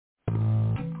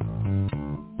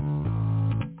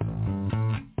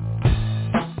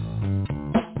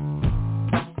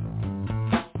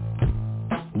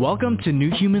Welcome to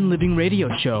New Human Living Radio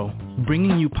Show,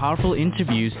 bringing you powerful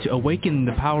interviews to awaken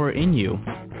the power in you.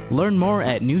 Learn more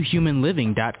at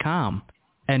newhumanliving.com.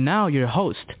 And now your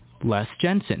host, Les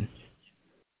Jensen.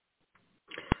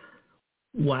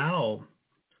 Wow,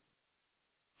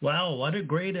 what a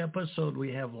great episode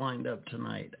we have lined up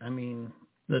tonight. I mean,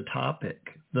 the topic,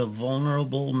 the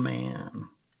vulnerable man.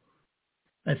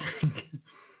 I think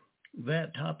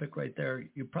that topic right there,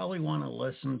 you probably want to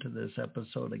listen to this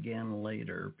episode again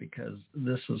later because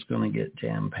this is going to get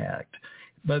jam-packed.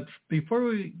 But before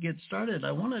we get started,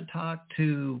 I want to talk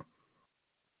to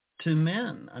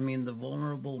men. I mean, the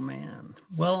vulnerable man.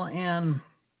 Well, and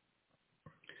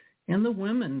the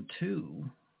women too.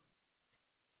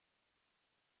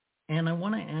 And I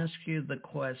want to ask you the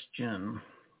question,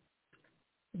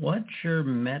 what's your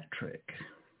metric?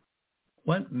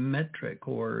 What metric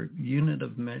or unit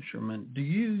of measurement do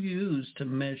you use to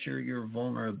measure your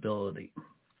vulnerability?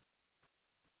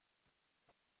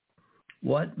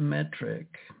 What metric,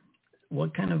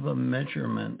 what kind of a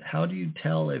measurement? How do you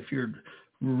tell if you're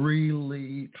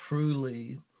really,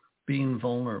 truly being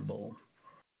vulnerable?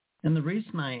 And the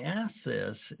reason I ask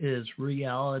this is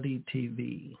reality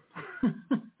TV.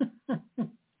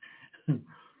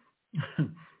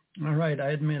 All right,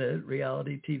 I admit it,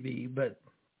 reality TV, but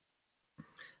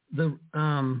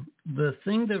the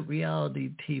thing that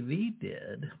reality TV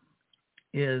did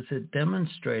is it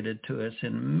demonstrated to us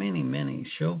in many, many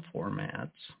show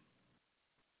formats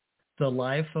the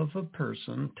life of a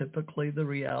person. Typically, the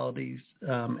reality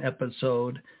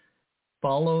episode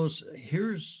follows,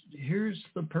 here's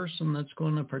the person that's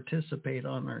going to participate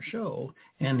on our show,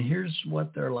 and here's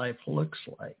what their life looks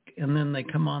like. And then they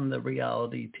come on the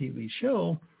reality TV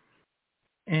show,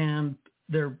 and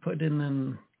they're put in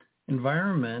an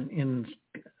environment, in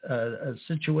a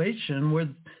situation where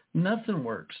nothing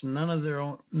works. None of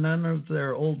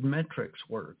their old metrics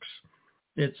works.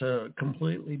 It's a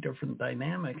completely different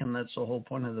dynamic, and that's the whole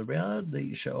point of the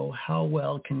reality show. How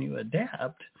well can you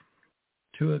adapt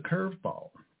to a curveball?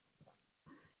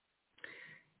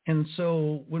 And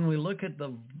so when we look at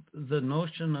the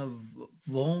notion of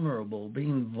vulnerable,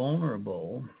 being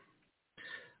vulnerable,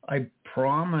 I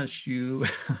promise you,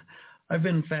 I've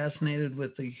been fascinated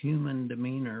with the human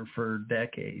demeanor for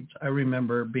decades. I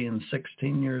remember being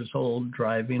 16 years old,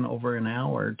 driving over an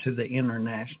hour to the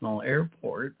international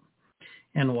airport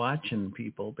and watching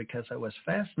people because I was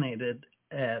fascinated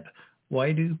at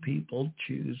why do people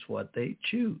choose what they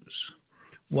choose?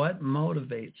 What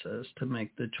motivates us to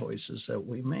make the choices that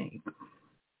we make?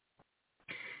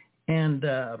 And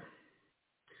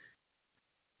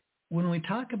when we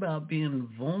talk about being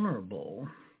vulnerable,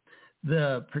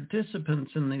 the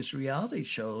participants in these reality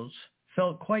shows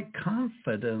felt quite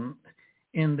confident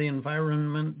in the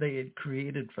environment they had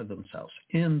created for themselves,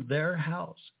 in their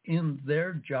house, in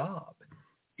their job,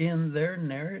 in their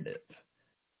narrative.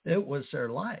 It was their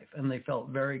life, and they felt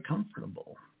very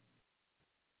comfortable.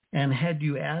 And had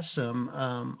you asked them,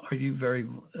 are you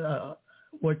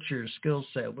what's your skill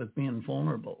set with being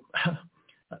vulnerable?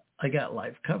 I got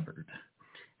life covered.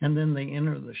 And then they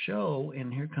enter the show,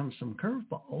 and here comes some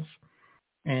curveballs,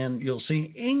 and you'll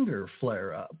see anger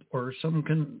flare up or some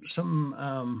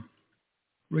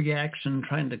reaction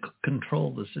trying to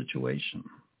control the situation,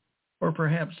 or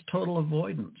perhaps total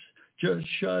avoidance. Just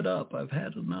shut up. I've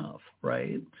had enough,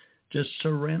 right? Just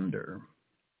surrender.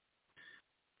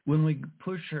 When we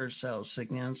push ourselves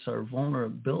against our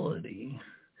vulnerability,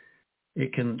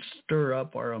 it can stir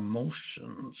up our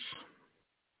emotions.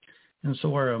 And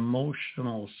so our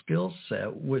emotional skill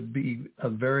set would be a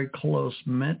very close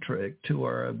metric to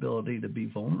our ability to be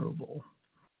vulnerable.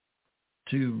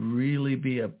 To really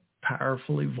be a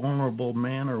powerfully vulnerable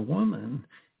man or woman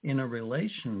in a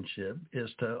relationship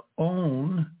is to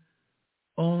own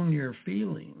your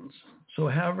feelings. So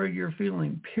however you're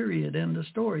feeling, period, end of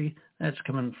story, that's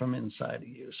coming from inside of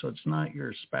you. So it's not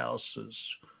your spouse's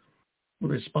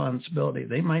responsibility.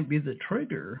 They might be the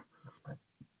trigger,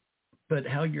 but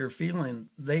how you're feeling,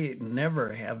 they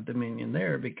never have dominion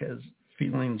there because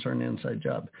feelings are an inside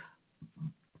job.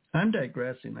 I'm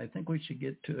digressing. I think we should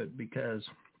get to it because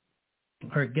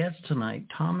our guest tonight,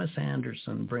 Thomas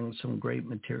Anderson, brings some great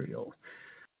material.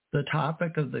 The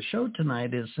topic of the show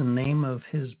tonight is the name of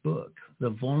his book,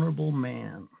 The Vulnerable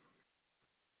Man.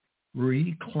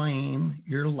 Reclaim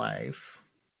your life,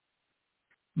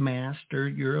 master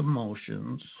your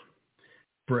emotions,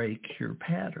 break your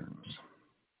patterns.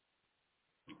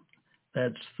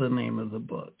 That's the name of the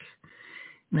book.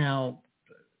 Now,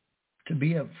 to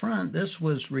be upfront, this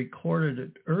was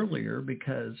recorded earlier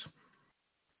because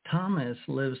Thomas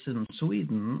lives in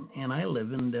Sweden, and I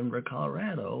live in Denver,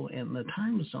 Colorado, and the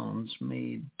time zones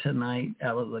made tonight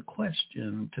out of the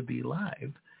question to be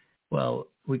live. Well,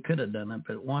 we could have done it,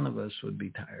 but one of us would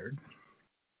be tired.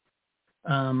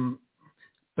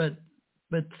 But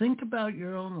think about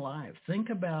your own life. Think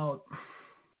about,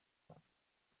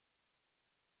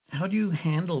 how do you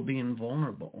handle being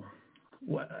vulnerable?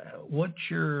 Do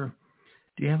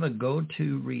you have a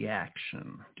go-to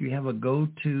reaction? Do you have a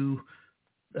go-to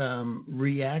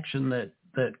reaction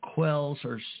that quells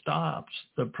or stops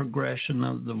the progression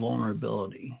of the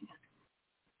vulnerability?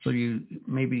 So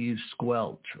maybe you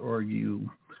squelch or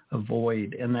you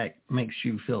avoid, and that makes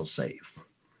you feel safe.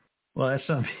 Well, that's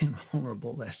not being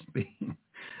vulnerable. That's being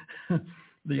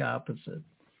the opposite.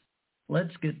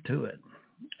 Let's get to it.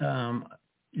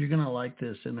 You're going to like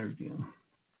this interview.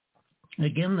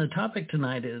 Again, the topic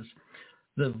tonight is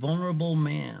the vulnerable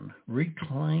man.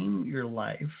 Reclaim your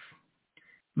life.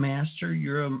 Master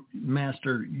your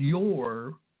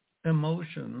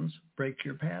emotions. Break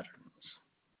your patterns.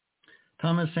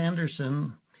 Thomas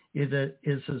Anderson is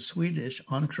a Swedish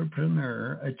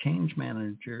entrepreneur, a change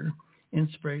manager,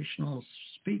 inspirational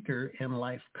speaker, and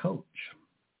life coach.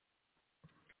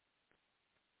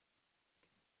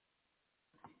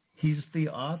 He's the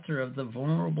author of The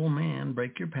Vulnerable Man,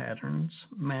 Break Your Patterns,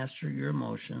 Master Your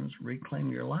Emotions,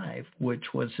 Reclaim Your Life,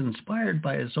 which was inspired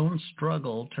by his own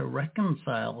struggle to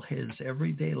reconcile his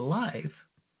everyday life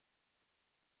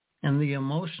and the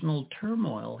emotional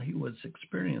turmoil he was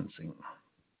experiencing.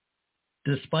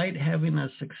 Despite having a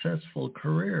successful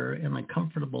career and a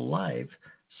comfortable life,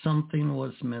 something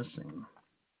was missing.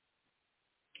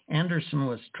 Anderson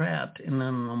was trapped in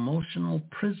an emotional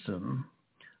prison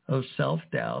of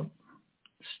self-doubt,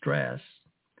 stress,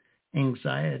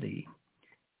 anxiety,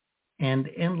 and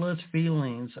endless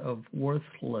feelings of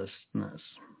worthlessness.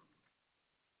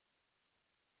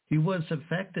 He was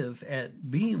effective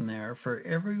at being there for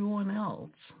everyone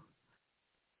else,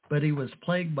 but he was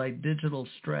plagued by digital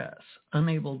stress,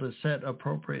 unable to set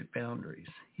appropriate boundaries.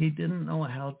 He didn't know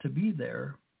how to be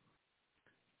there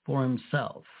for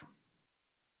himself,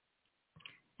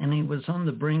 and he was on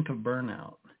the brink of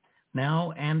burnout.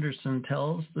 Now Anderson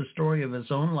tells the story of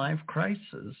his own life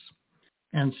crisis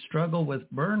and struggle with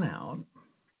burnout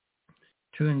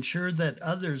to ensure that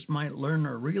others might learn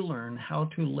or relearn how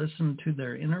to listen to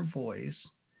their inner voice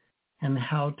and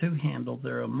how to handle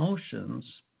their emotions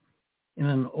in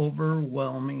an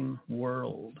overwhelming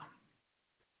world.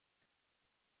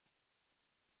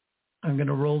 I'm going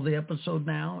to roll the episode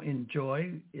now.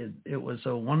 Enjoy. It was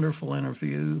a wonderful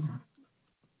interview.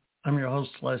 I'm your host,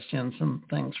 Les Jensen.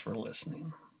 Thanks for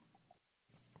listening.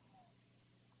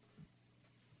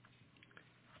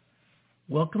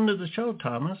 Welcome to the show,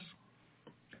 Thomas.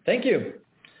 Thank you.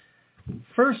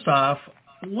 First off,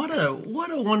 what a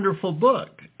wonderful book.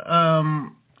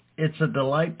 It's a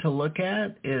delight to look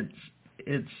at.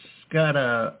 It's got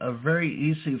a very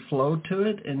easy flow to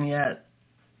it, and yet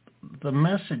the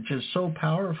message is so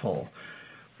powerful.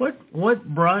 What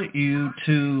brought you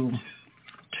to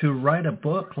write a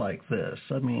book like this?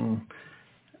 I mean,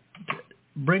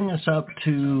 bring us up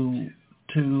to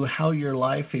how your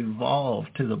life evolved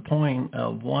to the point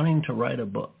of wanting to write a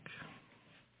book.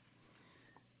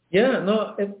 Yeah,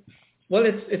 no,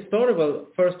 it started, well,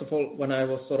 first of all, when I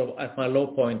was sort of at my low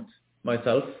point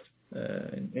myself,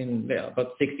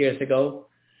 about 6 years ago,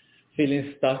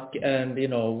 feeling stuck and,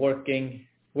 working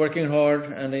hard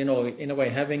and, in a way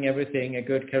having everything, a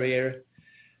good career.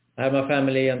 I have my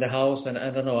family and the house, and I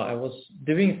don't know, I was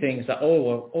doing things I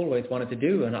always wanted to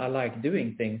do, and I like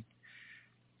doing things.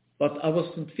 But I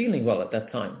wasn't feeling well at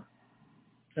that time.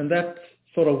 And that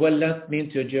sort of led me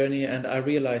into a journey, and I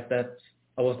realized that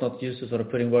I was not used to sort of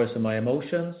putting words in my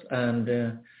emotions,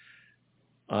 and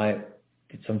I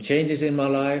did some changes in my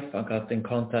life. I got in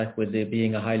contact with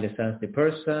being a highly sensitive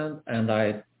person, and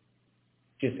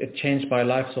it changed my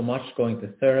life so much going to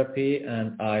therapy,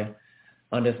 and I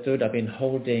understood I've been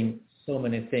holding so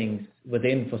many things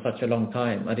within for such a long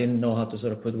time. I didn't know how to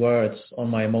sort of put words on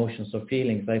my emotions or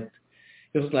feelings.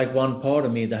 It was like one part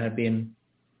of me that I have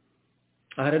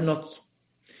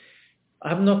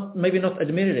not maybe not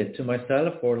admitted it to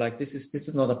myself, or like this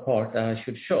is not a part that I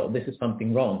should show. This is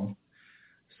something wrong.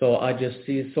 So I just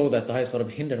saw that I sort of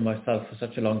hindered myself for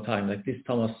such a long time. Like this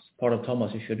part of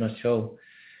Thomas you should not show.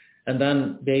 And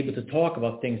then be able to talk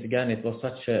about things again, it was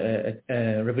such a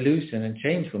revolution and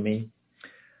change for me.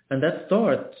 And that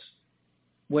start I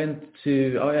went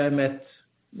to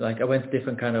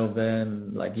different kind of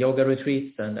like yoga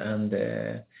retreats, and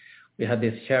we had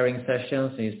these sharing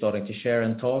sessions, and you're starting to share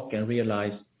and talk and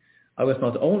realize I was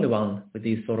not the only one with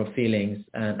these sort of feelings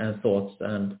and thoughts,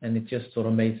 and it just sort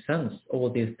of made sense. All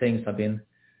these things I've been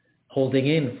holding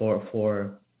in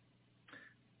for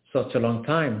such a long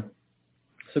time.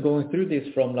 So going through this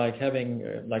from like having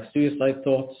like suicide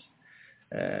thoughts,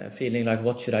 feeling like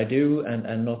what should I do,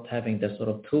 and not having the sort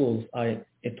of tools,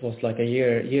 it was like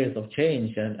years of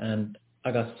change, and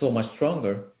I got so much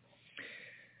stronger.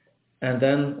 And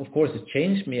then of course it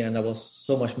changed me, and I was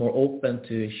so much more open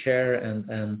to share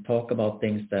and talk about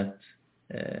things that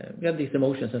these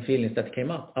emotions and feelings that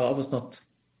came up. I was not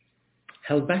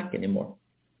held back anymore.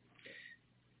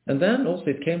 And then also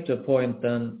it came to a point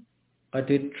then I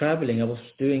did traveling. I was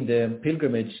doing the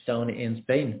pilgrimage down in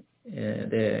Spain,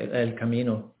 the El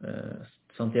Camino,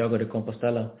 Santiago de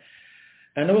Compostela.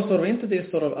 And I was sort of into this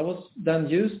I was then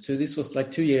used to, this was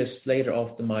like 2 years later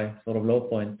after my sort of low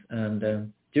point.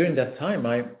 And during that time,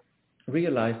 I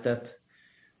realized that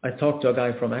I talked to a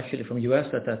guy from US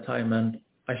at that time, and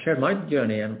I shared my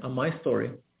journey and my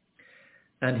story.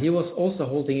 And he was also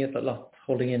holding in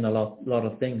a lot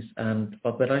of things.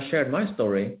 But when I shared my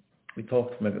story, we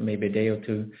talked for maybe a day or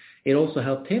two, it also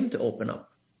helped him to open up.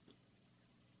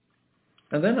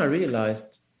 And then I realized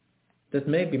that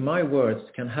maybe my words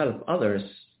can help others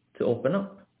to open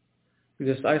up.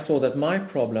 Because I saw that my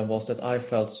problem was that I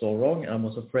felt so wrong, and I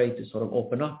was afraid to sort of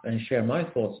open up and share my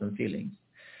thoughts and feelings.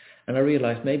 And I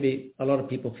realized maybe a lot of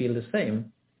people feel the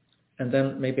same. And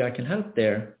then maybe I can help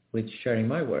there with sharing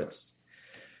my words.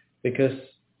 Because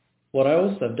what I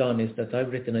also have done is that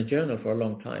I've written a journal for a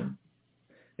long time.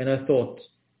 And I thought,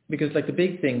 because like the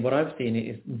big thing, what I've seen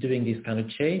is doing these kind of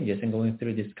changes and going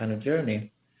through this kind of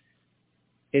journey,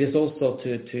 it is also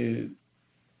to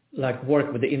like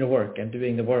work with the inner work and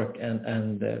doing the work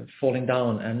and falling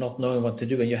down and not knowing what to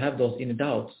do. And you have those inner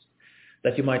doubts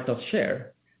that you might not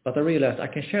share. But I realized I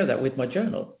can share that with my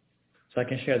journal. So I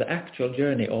can share the actual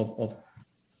journey of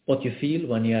what you feel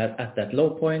when you're at that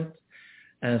low point,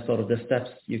 and sort of the steps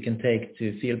you can take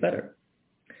to feel better.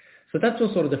 So that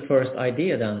was sort of the first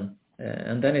idea then.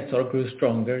 And then it sort of grew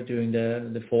stronger during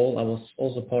the fall. I was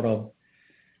also part of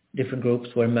different groups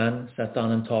where men sat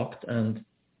down and talked. And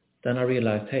then I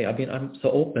realized, hey, I'm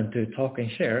so open to talk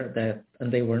and share that,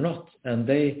 and they were not. And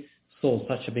they saw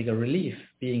such a bigger relief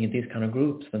being in these kind of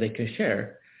groups when they could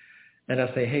share. And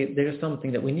I say, hey, there's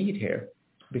something that we need here.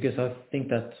 Because I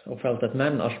felt that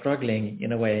men are struggling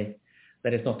in a way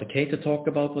that it's not okay to talk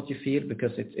about what you feel,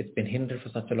 because it's been hindered for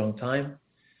such a long time,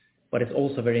 but it's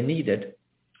also very needed.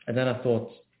 And then I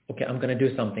thought, okay, I'm going to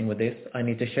do something with this. I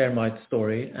need to share my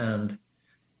story, and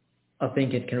I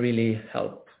think it can really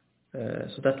help.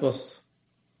 So that was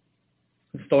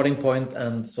the starting point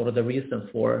and sort of the reason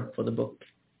for the book.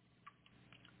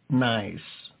 Nice.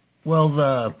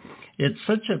 Well, it's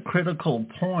such a critical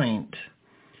point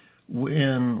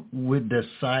when we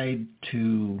decide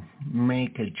to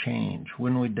make a change,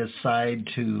 when we decide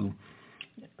to,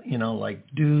 like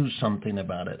do something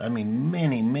about it. I mean,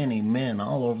 many, many men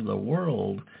all over the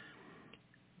world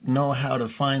know how to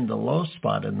find the low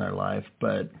spot in their life,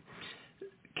 but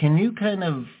can you kind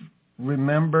of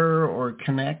remember or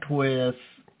connect with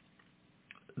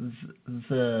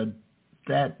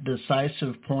that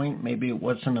decisive point? Maybe it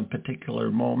wasn't a particular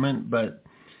moment, but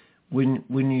when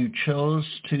you chose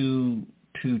to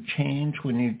change,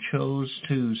 when you chose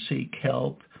to seek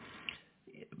help?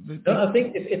 I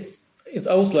think it's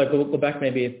also like go back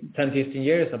maybe 10, 15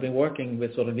 years. I've been working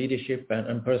with sort of leadership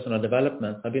and personal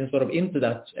development. I've been sort of into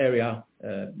that area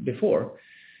before.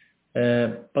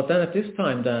 But then at this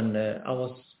time,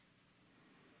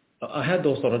 I had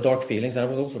those sort of dark feelings. I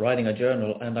was also writing a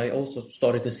journal, and I also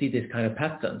started to see these kind of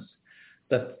patterns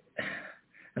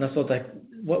and I thought, like,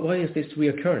 why is this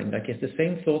reoccurring? Like, it's the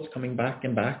same thoughts coming back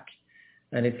and back.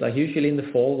 And it's like usually in the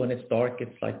fall when it's dark,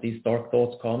 it's like these dark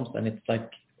thoughts comes, and it's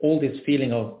like all this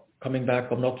feeling of coming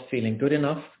back of not feeling good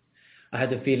enough. I had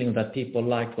the feeling that people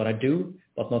liked what I do,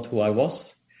 but not who I was.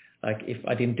 Like, if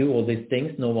I didn't do all these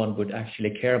things, no one would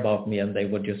actually care about me, and they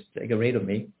would just get rid of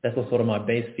me. That was sort of my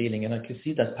base feeling, and I could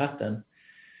see that pattern.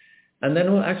 And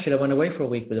then actually I went away for a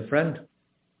week with a friend,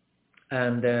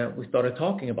 and we started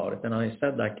talking about it. And I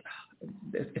said, like,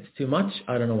 it's too much.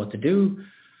 I don't know what to do.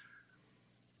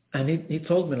 And he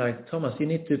told me, like, Thomas, you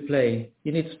need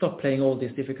to stop playing all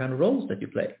these different kind of roles that you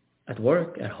play at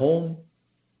work, at home.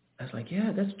 I was like,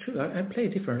 yeah, that's true. I play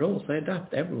different roles. I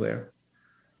adapt everywhere.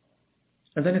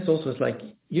 And then it's like,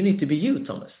 you need to be you,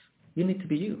 Thomas. You need to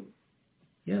be you.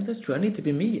 Yeah, that's true. I need to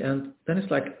be me. And then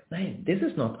it's like, man,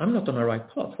 I'm not on the right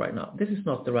path right now. This is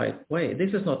not the right way.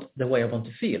 This is not the way I want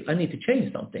to feel. I need to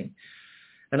change something.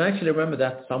 And I actually remember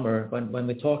that summer when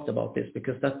we talked about this,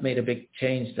 because that made a big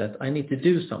change, that I need to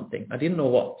do something. I didn't know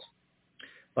what.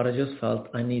 but I just felt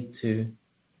I need to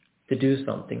do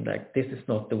something. Like, this is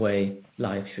not the way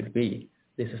life should be.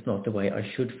 This is not the way I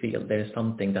should feel. There's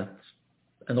something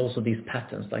and also these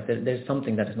patterns, like there's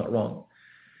something that is not wrong.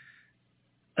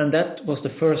 And that was the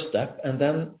first step. And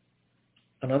then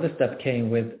another step came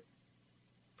with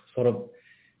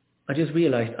I just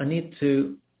realized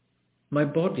my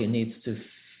body needs to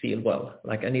feel well.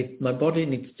 Like my body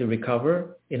needs to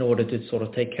recover in order to sort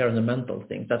of take care of the mental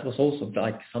things. That was also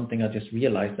like something I just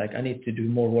realized, like I need to do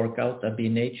more workout and be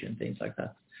in nature and things like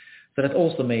that. So that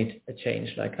also made a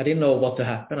change. Like I didn't know what to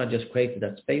happen. I just created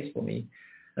that space for me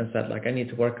and said, like, I need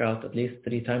to work out at least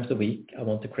 3 times a week. I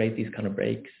want to create these kind of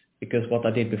breaks, because what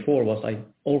I did before was I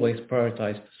always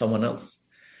prioritized someone else.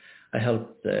 I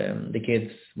helped the kids,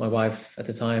 my wife at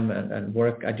the time, and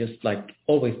work. I just like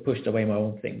always pushed away my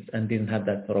own things and didn't have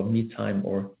that sort of me time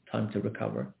or time to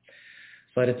recover.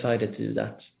 So I decided to do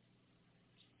that.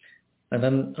 And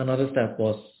then another step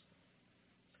was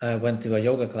I went to a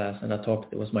yoga class, and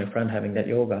it was my friend having that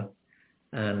yoga,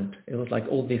 and it was like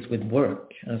all this with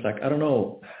work. And it's like, I don't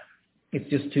know, it's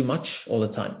just too much all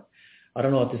the time. I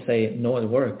don't know how to say no at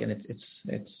work, and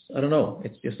it's I don't know,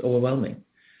 it's just overwhelming.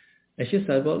 And she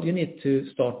said, well, you need to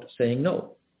start saying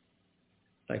no.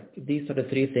 Like, these are the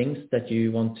 3 things that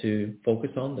you want to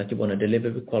focus on, that you want to deliver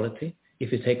with quality.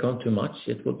 If you take on too much,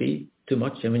 it will be too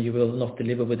much, and you will not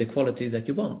deliver with the quality that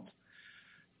you want.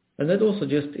 And that also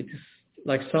it is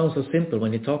like sounds so simple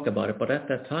when you talk about it, but at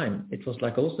that time, it was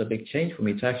like also a big change for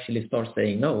me to actually start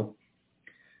saying no.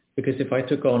 Because if I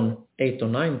took on 8 or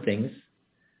 9 things,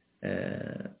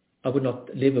 I would not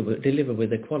deliver with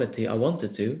the quality I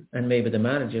wanted to, and maybe the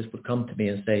managers would come to me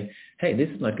and say, hey, this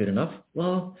is not good enough.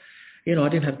 Well, I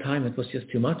didn't have time, it was just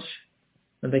too much.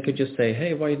 And they could just say,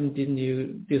 hey, why didn't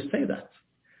you just say that?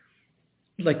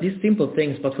 Like these simple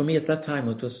things, but for me at that time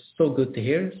it was so good to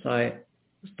hear, so I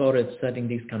started setting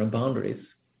these kind of boundaries.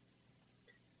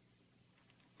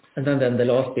 And then the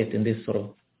last bit in this sort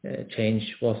of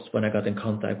change was when I got in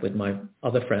contact with my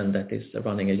other friend that is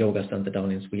running a yoga center down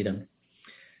in Sweden.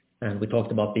 And we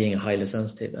talked about being highly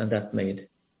sensitive, and that made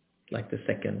like the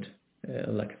second,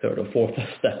 like 3rd or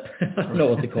 4th step. I don't know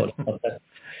what to call it, but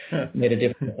that made a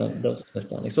difference on those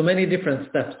understandings. So many different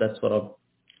steps that sort of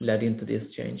led into this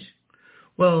change.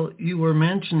 Well, you were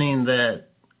mentioning that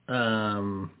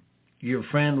your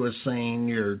friend was saying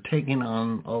you're taking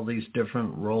on all these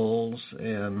different roles,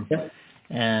 and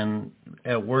and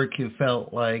at work you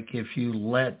felt like if you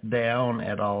let down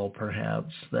at all,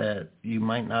 perhaps, that you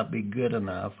might not be good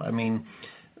enough. I mean,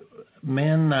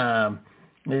 men,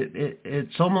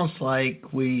 it's almost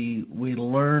like we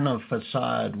learn a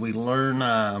facade, we learn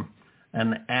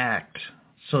an act,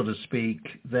 so to speak,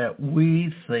 that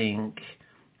we think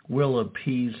will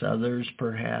appease others,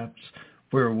 perhaps,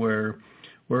 where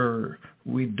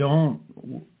we don't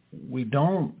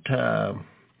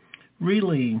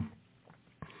really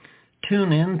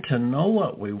tune in to know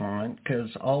what we want,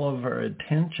 because all of our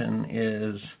attention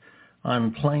is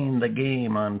on playing the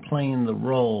game, on playing the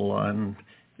role, on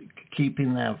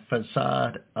keeping that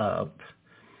facade up.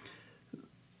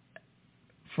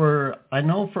 I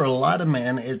know for a lot of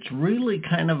men, it's really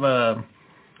kind of a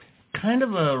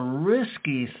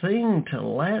risky thing to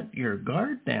let your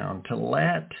guard down,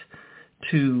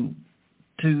 to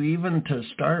even to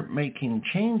start making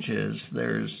changes.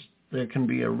 There can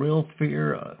be a real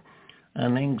fear,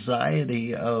 an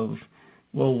anxiety of,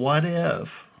 well, what if?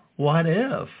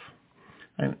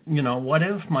 And, what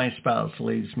if my spouse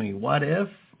leaves me? What if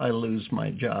I lose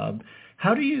my job?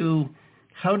 How do you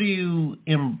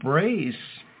embrace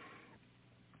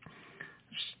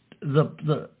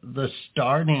the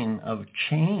starting of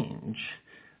change?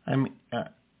 I mean,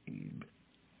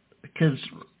 because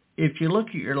if you look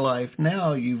at your life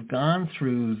now, you've gone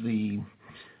through the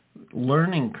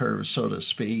learning curve, so to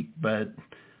speak, but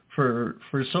for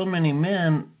so many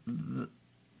men,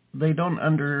 they're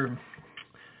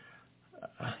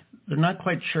not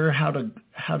quite sure how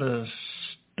to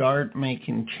start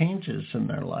making changes in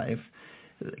their life.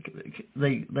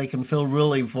 They can feel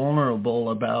really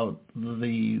vulnerable about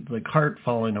the cart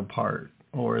falling apart,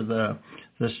 or the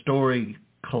story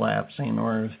collapsing,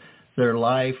 or their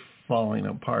life falling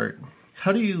apart.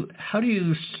 How do you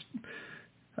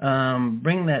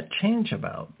bring that change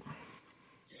about?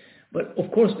 But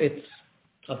of course, it's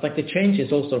like the change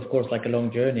is also, of course, like a long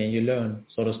journey, and you learn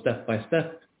sort of step by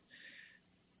step.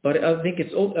 But I think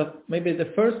it's maybe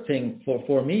the first thing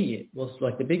for me was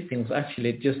like the big thing was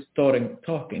actually just starting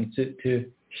talking to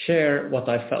share what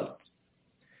I felt,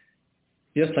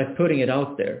 just like putting it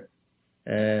out there.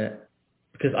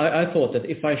 Because I thought that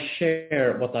if I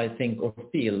share what I think or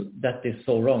feel, that is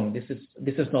so wrong. This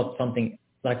is not something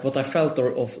like what I felt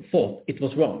or thought, it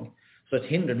was wrong. So it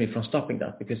hindered me from stopping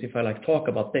that, because if I like talk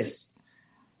about this,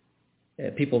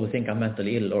 people will think I'm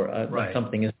mentally ill or like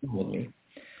something is wrong with me.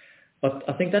 But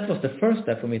I think that was the first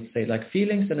step for me to say, like,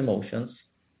 feelings and emotions,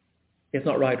 it's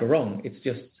not right or wrong, it's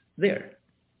just there.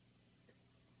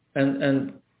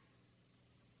 And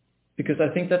because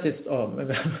I think that is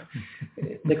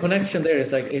the connection there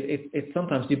is like it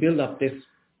sometimes you build up this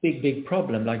big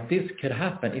problem, like this could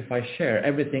happen if I share,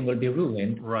 everything will be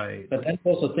ruined. Right. But then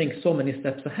also think so many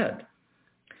steps ahead.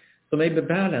 So maybe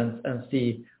balance and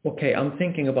see, okay, I'm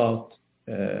thinking about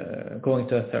going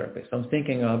to a therapist. I'm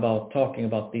thinking about talking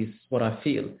about this, what I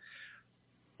feel.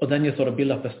 But then you sort of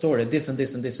build up a story, this and this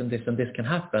and this and this and this can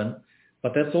happen.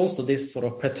 But that's also this sort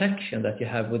of protection that you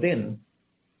have within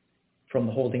from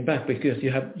holding back, because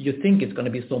you think it's going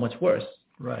to be so much worse.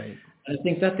 Right. And I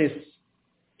think that is,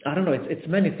 I don't know, it's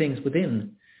many things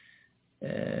within.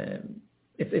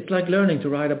 It's like learning to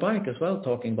ride a bike as well,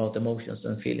 talking about emotions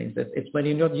and feelings. It's when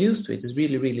you're not used to it, it's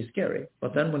really, really scary.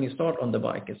 But then when you start on the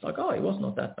bike, it's like, oh, it was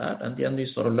not that bad. And then you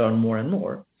sort of learn more and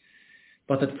more.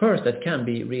 But at first, that can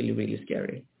be really, really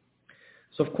scary.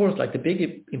 So of course, like the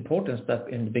big important step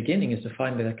in the beginning is to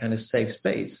find that kind of safe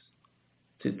space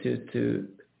to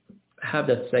have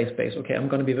that safe space. Okay, I'm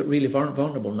going to be really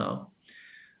vulnerable now.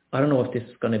 I don't know if this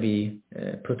is going to be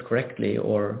put correctly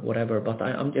or whatever, but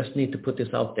I just need to put this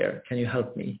out there. Can you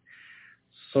help me?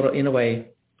 Sort of in a way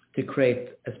to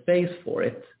create a space for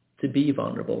it to be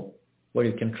vulnerable, where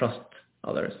you can trust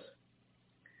others.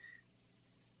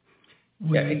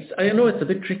 I know it's a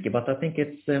bit tricky, but I think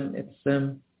it's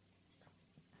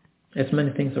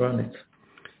many things around it.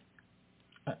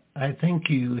 I think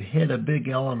you hit a big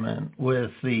element with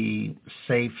the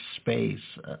safe space.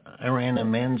 I ran a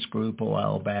men's group a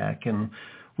while back, and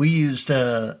we used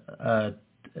a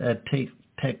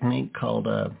technique called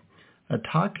a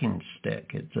talking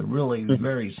stick. It's a really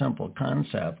very simple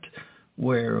concept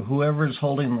where whoever's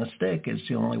holding the stick is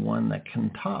the only one that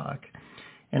can talk.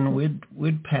 And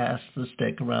we'd pass the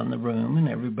stick around the room, and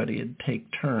everybody would take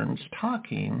turns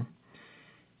talking.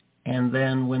 And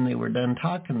then when they were done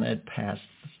talking, they'd pass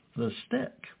the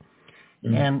stick.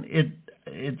 And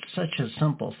it's such a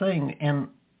simple thing. And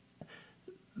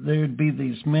there'd be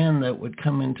these men that would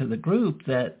come into the group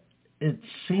that it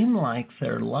seemed like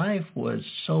their life was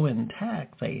so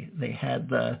intact. They had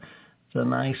the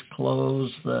nice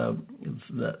clothes, the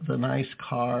nice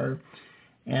car,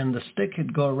 and the stick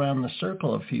could go around the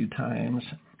circle a few times,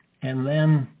 and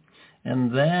then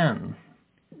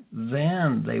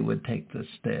they would take the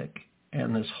stick,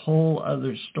 and this whole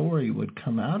other story would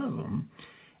come out of them,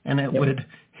 and it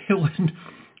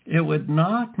would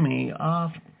knock me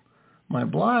off my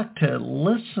block to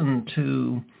listen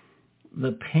to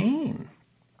the pain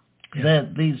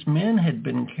that these men had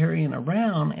been carrying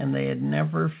around, and they had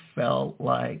never felt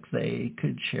like they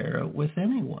could share it with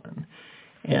anyone.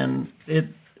 And it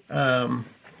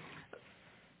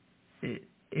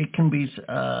can be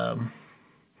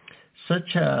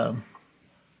such a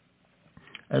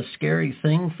scary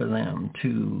thing for them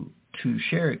to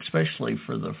share, especially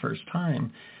for the first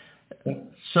time.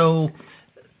 So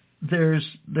there's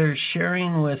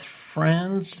sharing with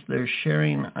friends. There's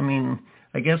sharing. I mean,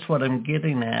 I guess what I'm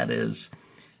getting at is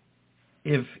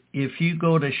if you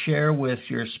go to share with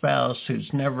your spouse who's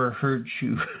never heard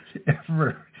you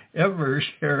ever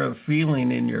share a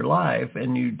feeling in your life,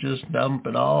 and you just dump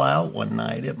it all out one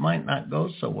night, it might not go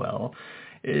so well.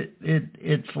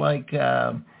 It's like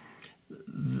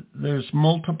there's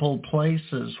multiple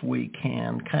places we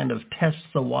can kind of test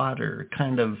the water,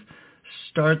 kind of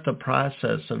start the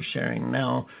process of sharing.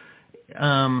 Now,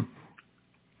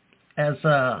 as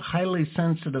a highly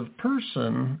sensitive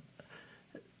person,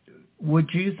 would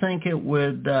you think it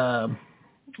would,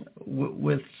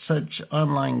 with such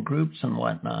online groups and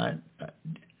whatnot,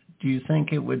 do you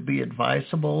think it would be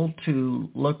advisable to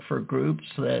look for groups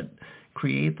that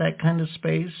create that kind of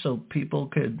space so people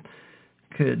could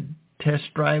test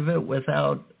drive it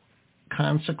without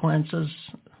consequences?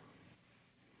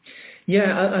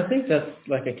 Yeah, I think that's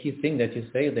like a key thing that you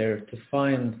say there, to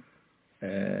find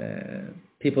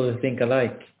people who think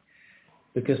alike,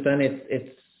 because then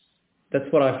it's that's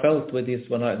what I felt with this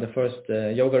when the first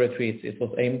yoga retreats. It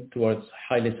was aimed towards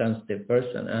highly sensitive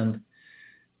person, and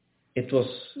it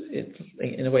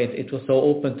in a way it was so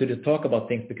open to talk about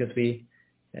things because we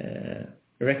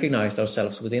recognized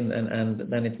ourselves within, and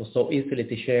then it was so easily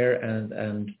to share,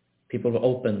 and people were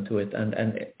open to it,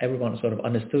 and everyone sort of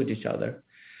understood each other.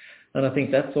 And I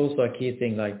think that's also a key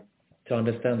thing, like to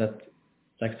understand that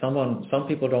like some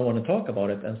people don't want to talk about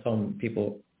it, and some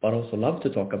people but also love to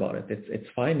talk about it. It's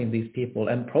finding these people,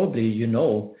 and probably you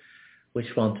know which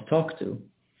one to talk to.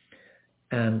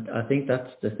 And I think that's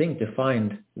the thing, to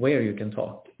find where you can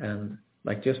talk and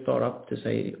like just start up to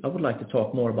say, I would like to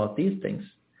talk more about these things.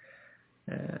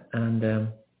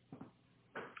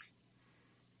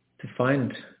 To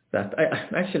find that, I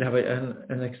actually have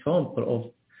an example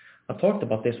of, I talked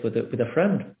about this with a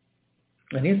friend,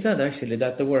 and he said actually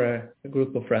that there were a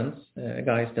group of friends,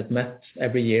 guys that met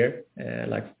every year,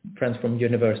 like friends from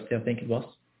university, I think it was.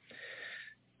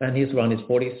 And he's around his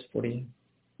 40s,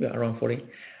 around 40.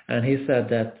 And he said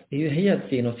that he had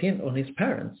seen on his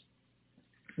parents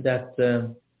that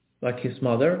like his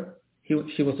mother, she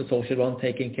was the social one,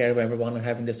 taking care of everyone and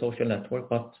having the social network,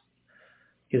 but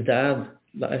his dad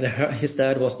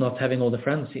was not having all the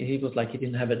friends. He was like, he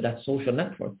didn't have that social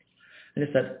network. And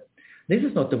he said, this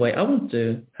is not the way I want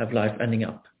to have life ending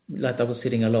up, like I was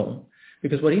sitting alone.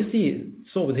 Because what he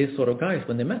saw with his sort of guys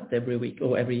when they met every week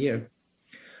or every year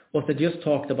was they just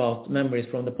talked about memories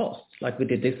from the past. Like we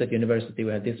did this at university,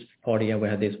 we had this party, and we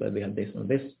had this, where we had this and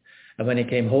this. And when he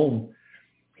came home,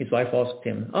 his wife asked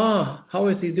him, how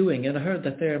is he doing? And I heard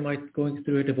that they might going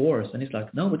through a divorce. And he's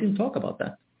like, no, we didn't talk about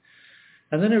that.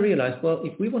 And then I realized, well,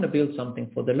 if we want to build something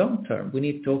for the long term, we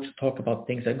need to also talk about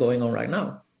things that are going on right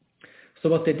now. So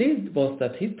what they did was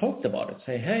that he talked about it,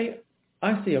 say, hey,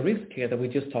 I see a risk here that we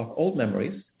just talk old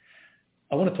memories.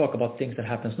 I want to talk about things that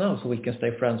happens now so we can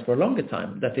stay friends for a longer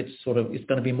time, that it's going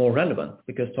to be more relevant,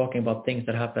 because talking about things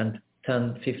that happened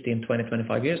 10, 15, 20,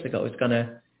 25 years ago, it's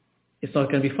not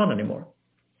going to be fun anymore.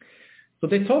 So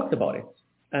they talked about it,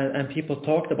 and people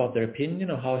talked about their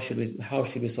opinion on how should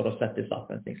we sort of set this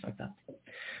up and things like that.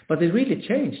 But it really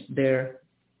changed their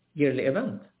yearly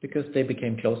event, because they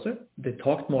became closer. They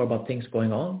talked more about things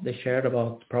going on. They shared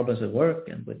about problems at work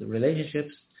and with the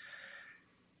relationships.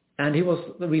 And he was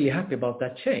really happy about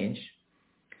that change.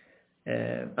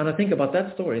 And I think about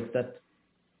that story, is that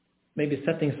maybe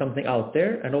setting something out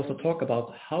there and also talk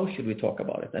about how should we talk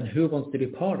about it and who wants to be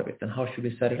part of it and how should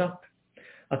we set it up.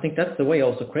 I think that's the way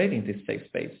also creating this safe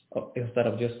space, instead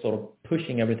of just sort of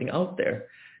pushing everything out there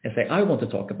and say, I want to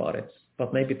talk about it,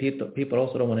 but maybe people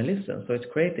also don't want to listen. So it's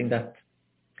creating that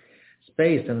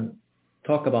space and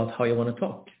talk about how you want to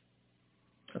talk,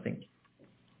 I think.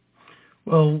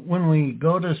 Well, when we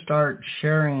go to start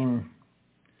sharing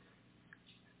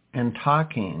and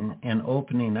talking and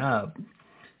opening up,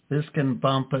 this can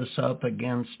bump us up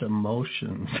against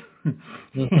emotions.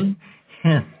 Mm-hmm.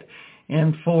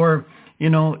 and for,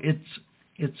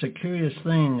 it's a curious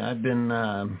thing.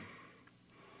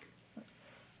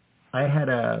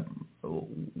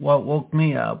 What woke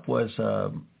me up was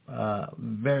a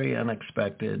very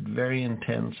unexpected, very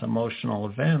intense emotional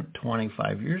event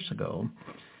 25 years ago.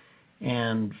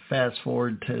 And fast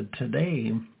forward to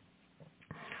today,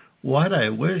 what I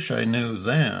wish I knew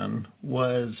then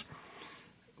was,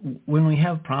 when we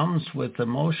have problems with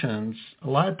emotions, a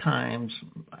lot of times,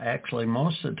 actually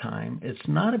most of the time, it's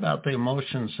not about the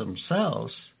emotions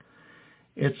themselves.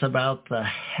 It's about the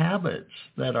habits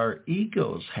that our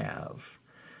egos have,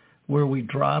 where we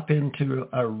drop into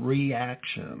a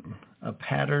reaction, a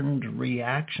patterned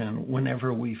reaction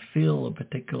whenever we feel a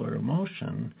particular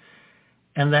emotion.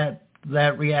 And that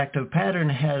reactive pattern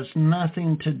has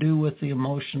nothing to do with the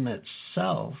emotion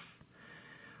itself.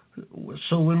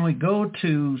 So when we go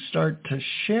to start to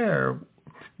share,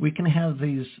 we can have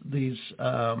these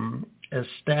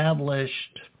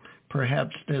established,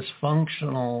 perhaps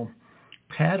dysfunctional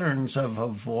patterns of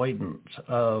avoidance,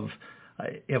 of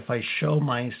if I show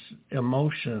my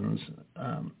emotions,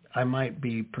 I might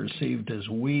be perceived as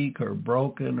weak or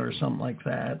broken or something like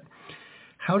that.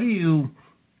 How do you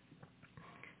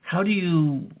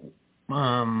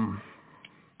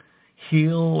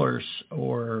heal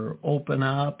or open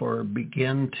up or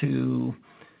begin to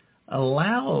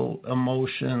allow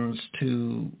emotions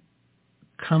to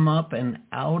come up and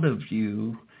out of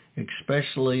you,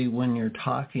 especially when you're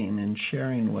talking and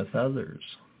sharing with others?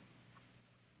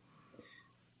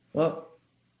 Well,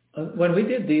 when we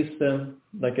did these,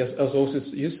 like as also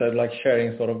you said, like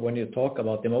sharing sort of when you talk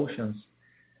about emotions,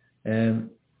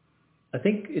 I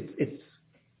think it's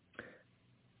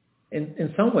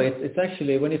in some ways, it's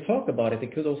actually, when you talk about it,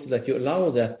 it could also that you allow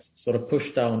that sort of push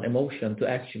down emotion to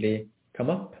actually come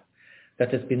up,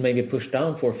 that has been maybe pushed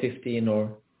down for 15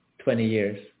 or 20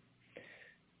 years.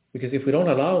 Because if we don't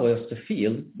allow us to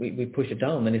feel, we push it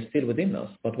down and it's still within us.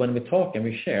 But when we talk and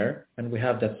we share and we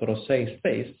have that sort of safe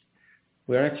space,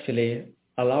 we're actually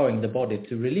allowing the body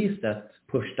to release that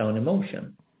push down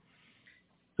emotion.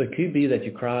 So it could be that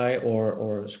you cry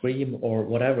or scream or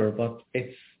whatever, but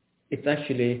it's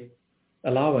actually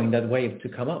allowing that wave to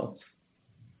come out.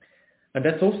 And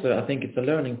that's also, I think it's a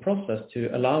learning process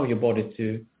to allow your body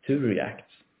to react.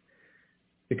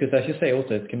 Because as you say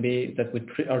also, it can be that we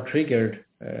are triggered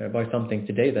by something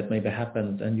today that maybe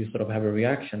happened, and you sort of have a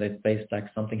reaction that's based like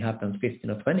something happened 15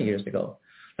 or 20 years ago.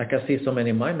 Like I see so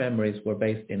many of my memories were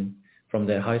based from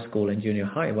the high school and junior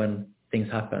high when things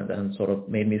happened and sort of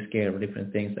made me scared of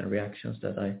different things and reactions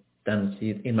that I then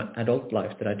see in my adult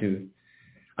life that I do.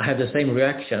 I have the same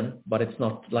reaction, but it's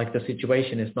not like the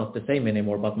situation is not the same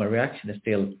anymore, but my reaction is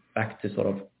still back to sort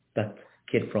of that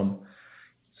kid from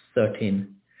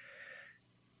 13.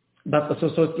 But so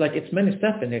it's like it's many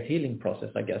steps in the healing process,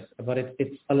 I guess, but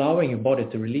it's allowing your body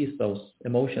to release those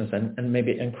emotions and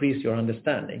maybe increase your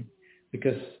understanding.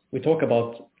 Because we talk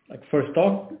about, like, first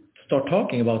start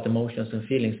talking about emotions and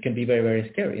feelings can be very, very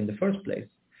scary in the first place.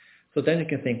 So then you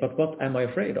can think, but what am I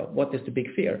afraid of? What is the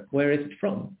big fear? Where is it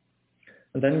from?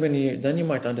 And then you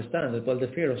might understand that, well, the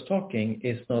fear of talking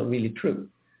is not really true.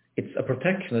 It's a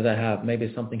protection that I have.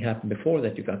 Maybe something happened before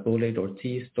that you got bullied or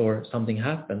teased, or something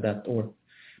happened that, or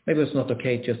maybe it's not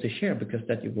okay just to share because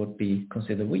that you would be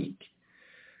considered weak.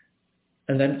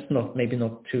 And then it's maybe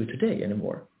not true today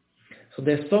anymore. So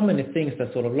there's so many things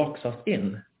that sort of locks us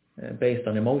in based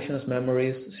on emotions,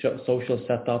 memories, social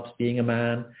setups, being a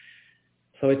man.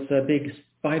 So it's a big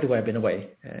spider web in a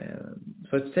way.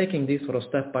 So it's taking these sort of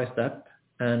step by step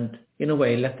and in a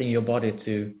way letting your body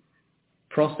to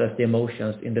process the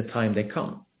emotions in the time they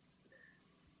come.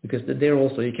 Because there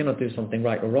also you cannot do something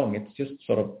right or wrong. It's just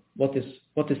sort of what is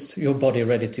your body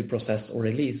ready to process or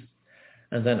release,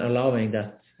 and then allowing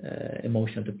that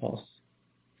emotion to pass.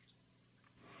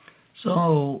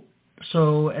 So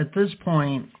at this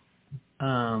point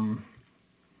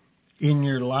in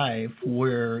your life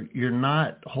where you're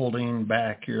not holding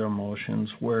back your emotions,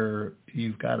 where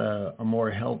you've got a more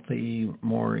healthy,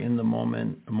 more in the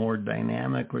moment, more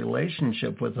dynamic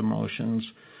relationship with emotions,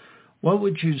 what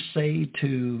would you say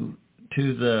to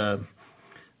the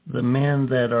men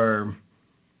that are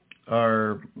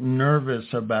nervous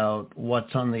about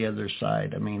what's on the other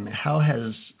side? I mean, how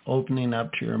has opening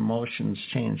up to your emotions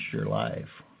changed your life?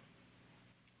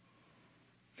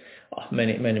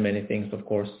 Many things, of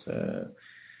course.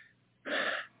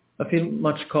 I feel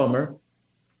much calmer,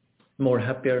 more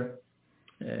happier,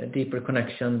 deeper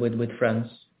connection with friends.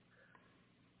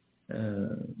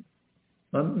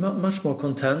 I'm much more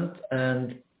content,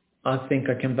 and I think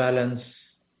I can balance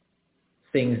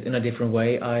things in a different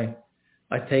way. I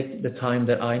take the time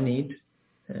that I need.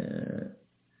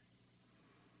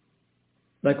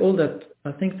 Like all that,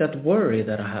 I think that worry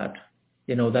that I had,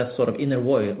 that sort of inner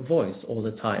voice all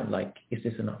the time, like, is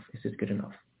this enough? Is this good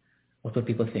enough? What will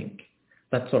people think?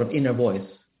 That sort of inner voice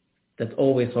that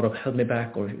always sort of held me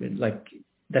back, or like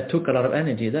that took a lot of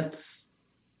energy,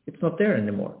 it's not there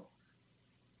anymore.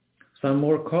 So I'm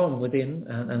more calm within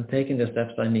and taking the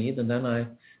steps I need, and then I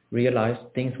realize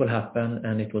things will happen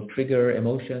and it will trigger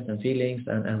emotions and feelings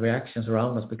and reactions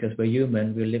around us, because we're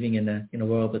human, we're living in a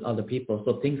world with other people,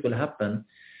 so things will happen,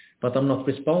 but I'm not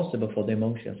responsible for the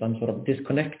emotions. I'm sort of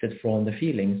disconnected from the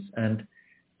feelings and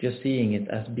just seeing it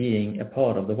as being a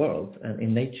part of the world and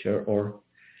in nature or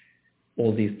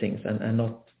all these things, and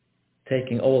not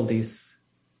taking all these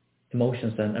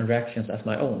emotions and reactions as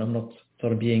my own. I'm not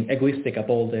sort of being egoistic of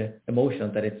all the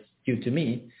emotions that it's due to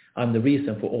me. I'm the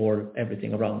reason for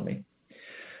everything around me.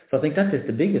 So I think that is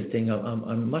the biggest thing.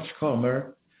 I'm much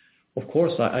calmer. Of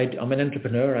course, I'm an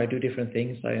entrepreneur. I do different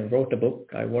things. I wrote a book.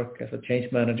 I work as a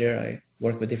change manager. I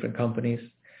work with different companies.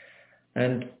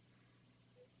 And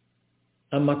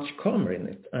I'm much calmer in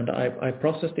it. And I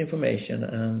process the information.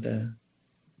 And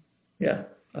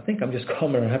I think I'm just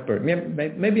calmer and happier.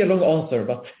 Maybe a long answer,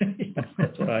 but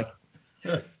that's what I...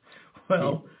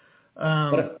 Well,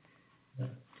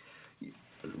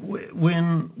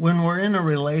 when we're in a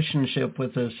relationship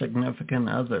with a significant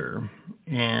other,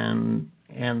 and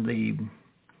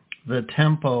the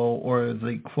tempo or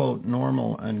the quote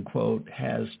normal unquote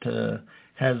has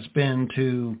been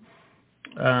to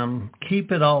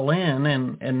keep it all in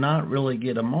and not really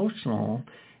get emotional,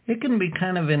 it can be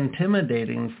kind of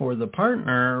intimidating for the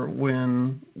partner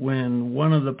when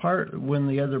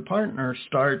the other partner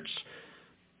starts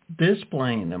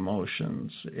displaying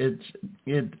emotions.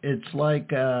 It's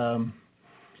like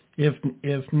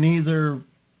if neither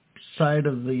side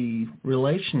of the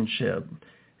relationship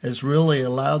has really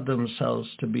allowed themselves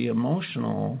to be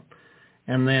emotional,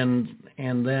 and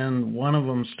then one of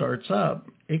them starts up,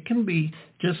 it can be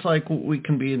just like we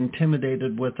can be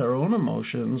intimidated with our own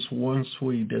emotions once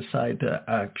we decide to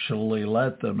actually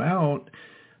let them out.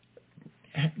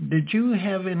 Did you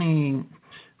have any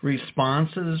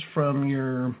responses from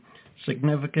your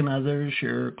significant others,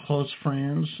 your close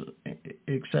friends,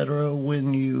 etc.,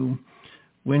 when you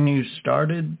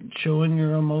started showing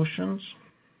your emotions?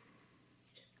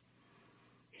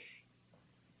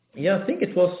 Yeah, I think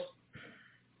it was.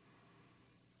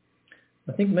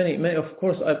 I think many of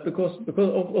course, because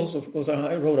also of course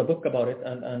I wrote a book about it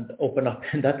and opened up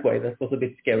in that way. That was a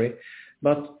bit scary,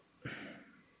 but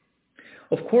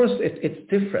of course it's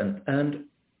different, and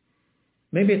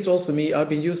maybe it's also me. I've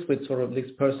been used with sort of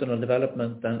this personal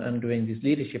development and doing these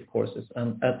leadership courses,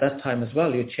 and at that time as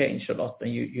well, you change a lot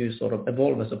and you sort of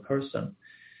evolve as a person,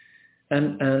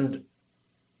 and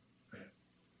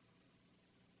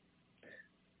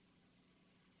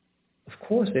of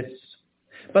course it's.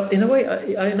 But in a way,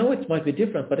 I know it might be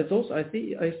different, but it's also I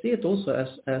see it also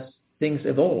as things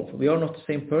evolve. We are not the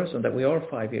same person that we are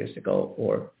 5 years ago,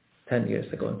 or 10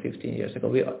 years ago, and 15 years ago.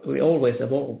 We always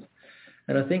evolve,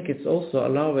 and I think it's also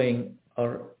allowing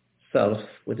ourselves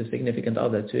with a significant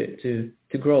other to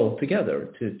grow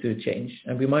together, to change.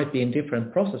 And we might be in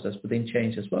different processes within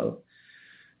change as well.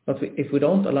 But if we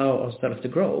don't allow ourselves to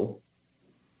grow,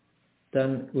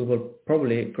 then we will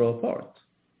probably grow apart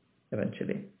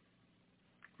eventually.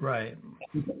 Right.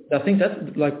 I think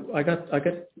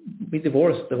that we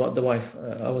divorced the wife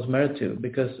I was married to,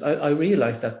 because I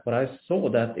realized that what I saw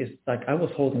that is like I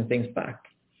was holding things back,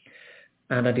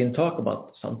 and I didn't talk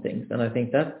about some things. And I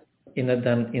think that in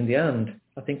the end,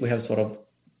 I think we have sort of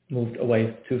moved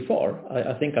away too far.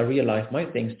 I think I realized my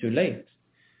things too late.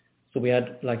 So we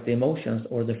had like the emotions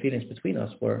or the feelings between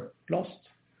us were lost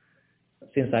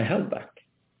since I held back.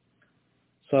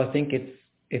 So I think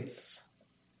it's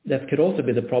that could also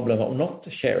be the problem of not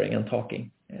sharing and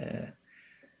talking.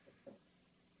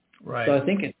 Right. So I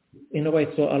think in a way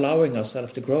it's allowing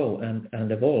ourselves to grow and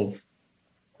evolve,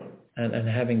 and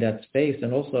having that space,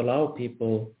 and also allow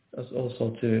people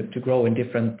also to grow in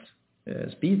different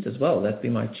speeds as well, that we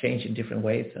might change in different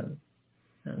ways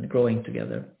and growing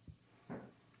together.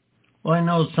 Well, I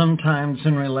know sometimes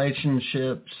in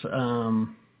relationships,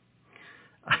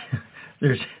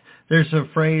 there's a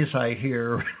phrase I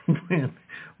hear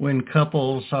when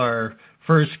couples are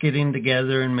first getting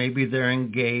together and maybe they're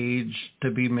engaged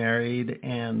to be married,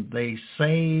 and they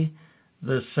say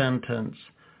the sentence,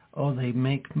 "Oh, they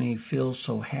make me feel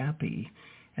so happy,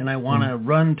 and I want to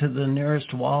run to the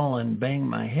nearest wall and bang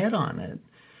my head on it,"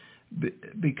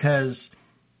 because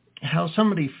how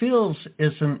somebody feels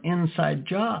is an inside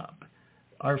job.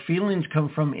 Our feelings come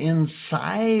from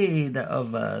inside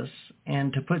of us,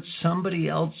 and to put somebody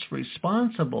else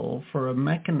responsible for a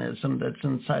mechanism that's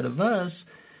inside of us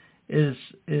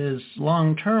is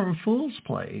long-term fool's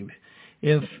play.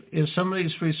 If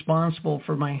somebody's responsible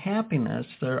for my happiness,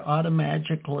 they're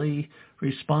automatically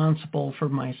responsible for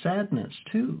my sadness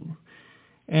too.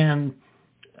 And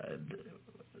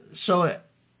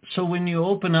so when you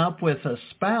open up with a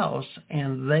spouse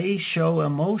and they show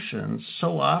emotions,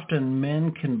 so often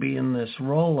men can be in this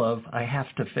role of, I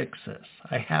have to fix this.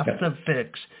 I have to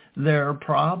fix their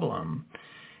problem.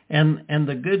 And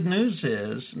the good news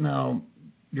is, now,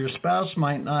 your spouse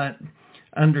might not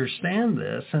understand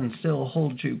this and still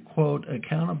hold you, quote,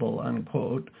 accountable,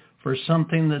 unquote, for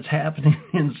something that's happening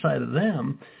inside of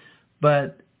them.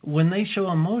 But when they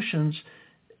show emotions,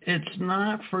 it's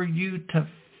not for you to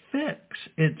fix.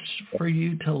 It's for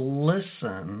you to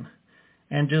listen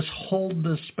and just hold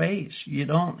the space. You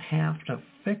don't have to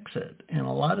fix it. And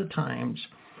a lot of times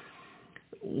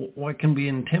what can be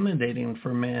intimidating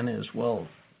for men is, well,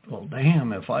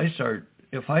 damn, if I start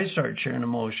sharing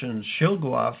emotions, she'll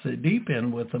go off the deep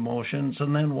end with emotions,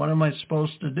 and then what am I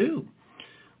supposed to do?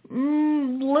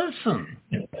 Listen.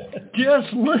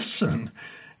 Just listen.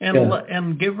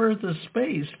 And give her the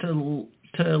space to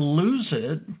lose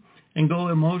it and go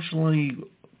emotionally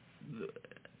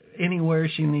anywhere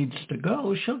she needs to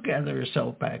go. She'll gather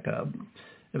herself back up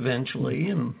eventually,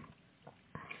 and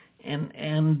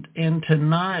to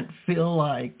not feel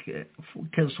like,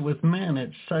 because with men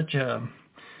it's such a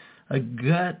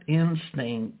gut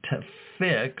instinct to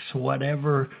fix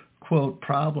whatever, quote,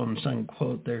 problems,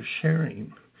 unquote, they're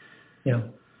sharing. Yeah.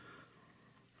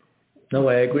 No,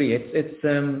 I agree. I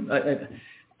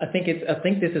think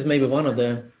this is maybe one of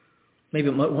the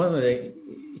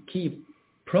key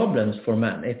problems for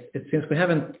men. It's since we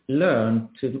haven't learned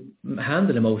to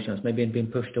handle emotions, maybe it's been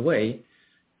pushed away,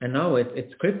 and now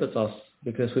it cripples us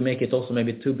because we make it also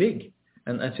maybe too big.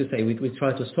 And as you say, we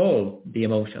try to solve the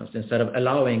emotions instead of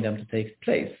allowing them to take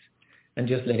place and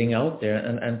just letting out there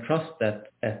and trust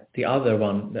that the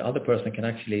other person can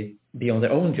actually be on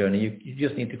their own journey. You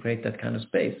just need to create that kind of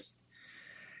space.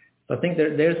 So I think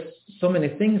there's so many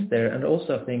things there, and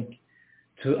also I think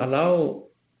to allow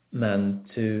men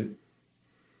to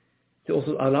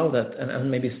also allow that and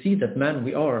maybe see that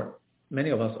we are, many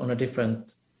of us, on a different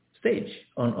stage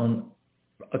on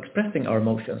expressing our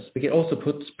emotions. Because it also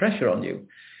puts pressure on you.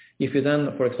 if you then,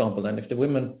 for example, then if the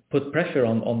women put pressure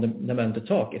on the men to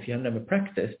talk, if you have never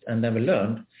practiced and never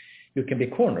learned, you can be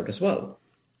cornered as well,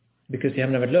 because you have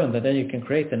never learned that then you can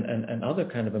create an other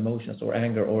kind of emotions or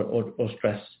anger or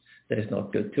stress that is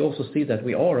not good. To also see that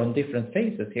we are on different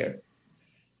phases here.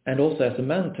 And also as a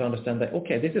man to understand that,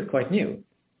 okay, this is quite new.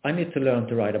 I need to learn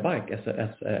to ride a bike as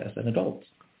an adult.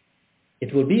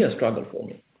 It will be a struggle for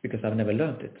me because I've never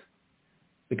learned it.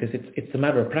 Because it's a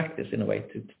matter of practice in a way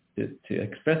to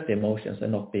express the emotions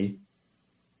and not be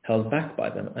held back by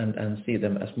them and see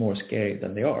them as more scary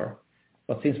than they are.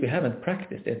 But since we haven't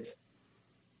practiced it,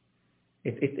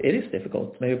 it is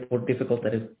difficult, maybe more difficult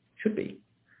than it should be.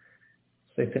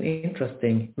 So it's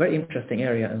an very interesting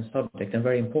area and subject, and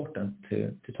very important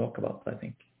to talk about, I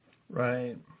think.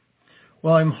 Right.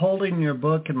 Well, I'm holding your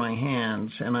book in my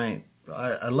hands, and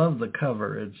I love the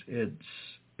cover.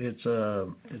 It's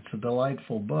a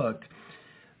delightful book.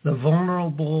 The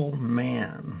Vulnerable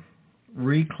Man: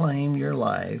 Reclaim Your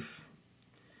Life,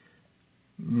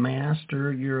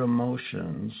 Master Your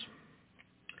Emotions,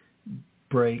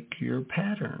 Break Your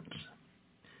Patterns.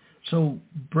 So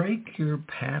break your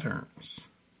patterns.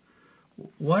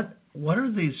 What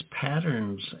are these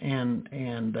patterns, and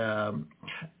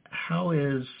how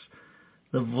is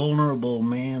the vulnerable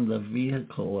man the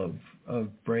vehicle of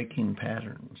breaking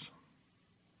patterns?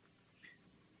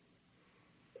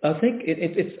 I think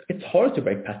it's hard to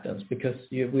break patterns because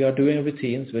we are doing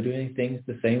routines, we're doing things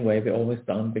the same way we've always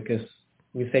done because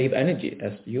we save energy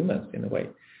as humans in a way.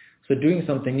 So doing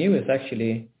something new is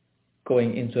actually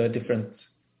going into a different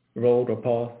road or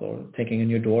path or taking a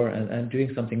new door and doing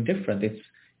something different.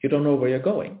 You don't know where you're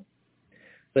going.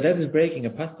 So that is breaking a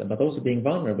pattern, but also being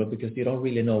vulnerable because you don't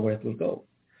really know where it will go.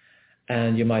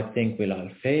 And you might think, will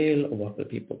I fail? Or what will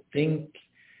people think?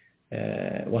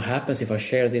 What happens if I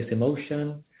share this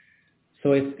emotion?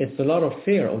 So it's a lot of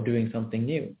fear of doing something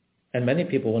new. And many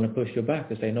people want to push you back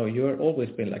to say, no, you've always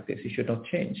been like this. You should not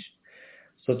change.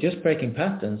 So just breaking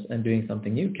patterns and doing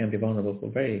something new can be vulnerable for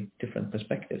very different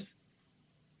perspectives.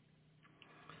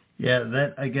 Yeah,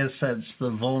 I guess that's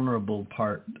the vulnerable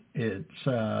part. It's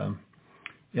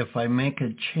if I make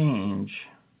a change,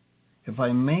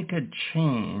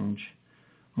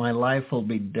 my life will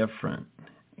be different,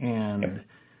 and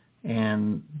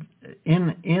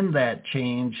in that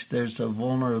change, there's a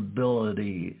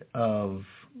vulnerability of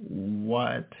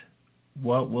what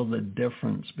will the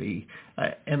difference be,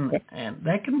 and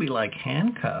that can be like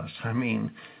handcuffs. I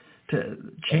mean,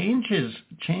 change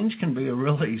can be a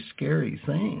really scary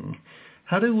thing.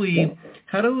 How do we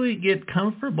get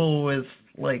comfortable with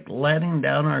like letting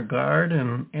down our guard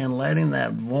and letting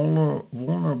that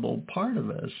vulnerable part of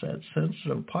us, that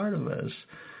sensitive part of us,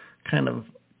 kind of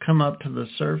come up to the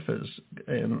surface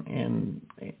and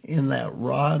in that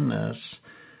rawness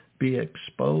be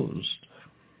exposed?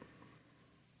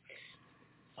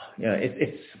 Yeah,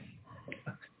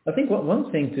 I think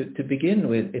one thing to begin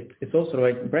with, it's also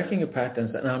like breaking your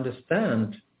patterns and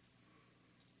understand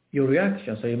your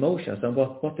reactions or emotions and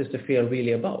what is the fear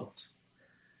really about,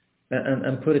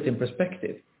 and put it in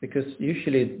perspective, because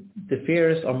usually the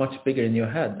fears are much bigger in your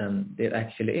head than it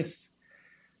actually is.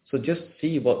 So just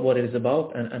see what it is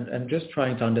about and just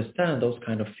trying to understand those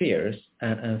kind of fears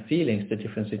and feelings, the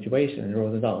different situations, and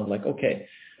wrote it down. Like, okay,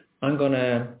 I'm going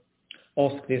to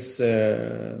ask this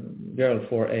girl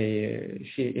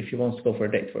if she wants to go for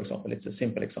a date, for example. It's a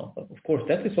simple example. Of course,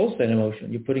 that is also an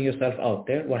emotion. You're putting yourself out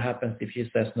there. What happens if she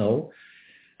says no?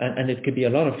 And it could be a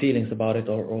lot of feelings about it,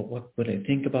 or what would they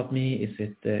think about me? Is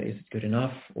it good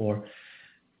enough? Or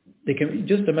they can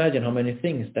just imagine how many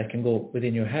things that can go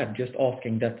within your head just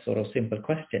asking that sort of simple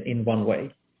question in one way.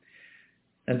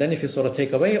 And then if you sort of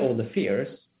take away all the fears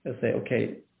and say,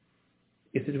 okay,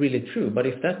 is it really true? But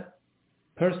if that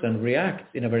person reacts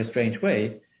in a very strange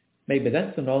way, maybe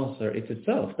that's an answer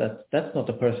itself, that's not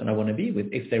the person I want to be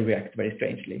with if they react very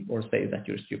strangely or say that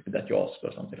you're stupid that you ask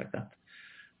or something like that.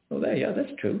 So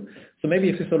that's true. So maybe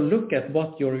if you sort of look at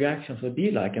what your reactions would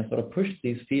be like and sort of push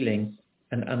these feelings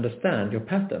and understand your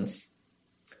patterns,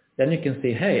 then you can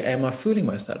see, hey, am I fooling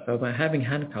myself? Am I having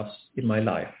handcuffs in my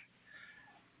life?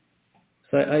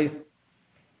 So I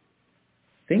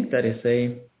think that is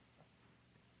a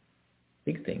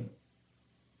big thing,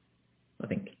 I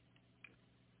think,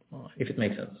 if it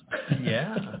makes sense.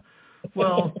 Yeah.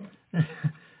 Well,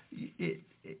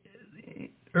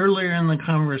 earlier in the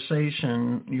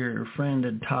conversation, your friend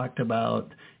had talked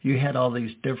about you had all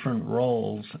these different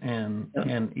roles, and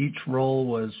each role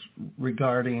was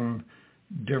regarding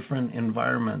different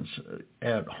environments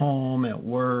at home, at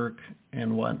work,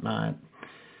 and whatnot.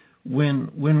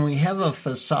 when we have a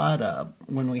facade up,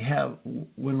 when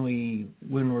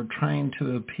we're trying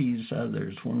to appease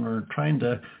others, when we're trying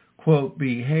to quote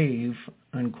behave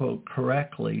unquote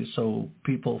correctly so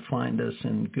people find us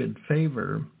in good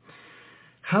favor,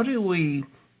 how do we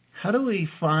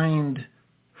find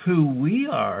who we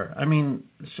are? I mean,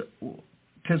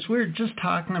 because we're just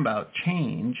talking about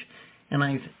change, and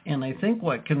I think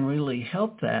what can really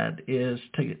help that is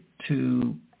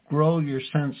to grow your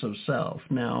sense of self.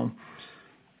 Now,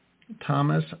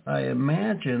 Thomas, I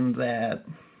imagine that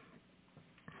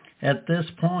at this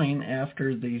point,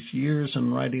 after these years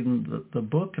and writing the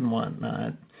book and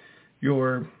whatnot,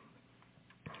 your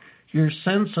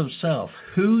sense of self,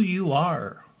 who you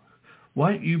are,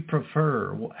 what you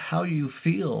prefer, how you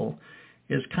feel,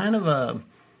 is kind of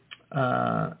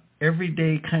a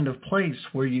everyday kind of place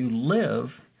where you live.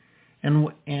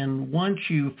 And once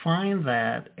you find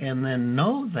that and then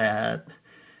know that,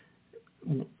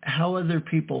 how other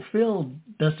people feel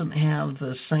doesn't have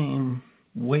the same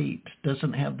weight,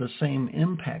 doesn't have the same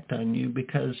impact on you,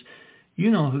 because you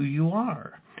know who you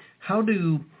are. How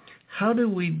do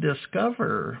we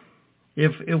discover,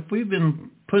 if we've been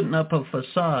putting up a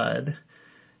facade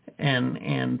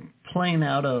and playing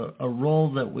out a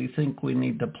role that we think we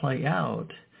need to play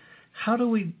out, how do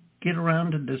we get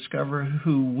around to discover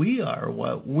who we are,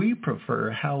 what we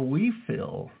prefer, how we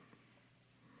feel?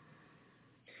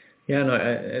 Yeah, no,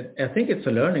 I think it's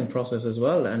a learning process as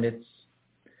well, and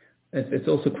it's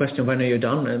also a question, when are you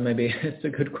done? And maybe it's a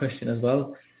good question as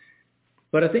well.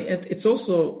 But I think it's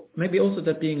also maybe also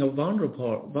that being a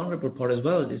vulnerable part as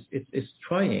well is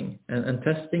trying and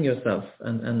testing yourself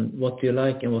and what you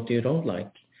like and what you don't like,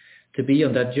 to be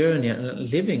on that journey and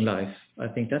living life. I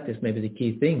think that is maybe the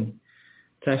key thing,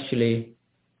 to actually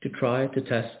to try to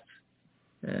test,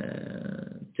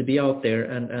 to be out there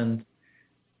and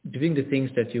doing the things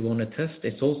that you want to test.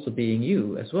 It's also being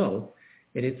you as well.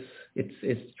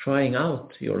 It's trying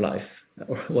out your life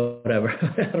or whatever.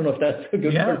 I don't know if that's a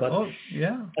good word, but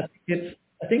yeah.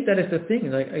 I think that is the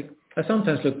thing. Like I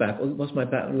sometimes look back, was my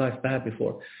life bad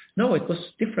before? No, it was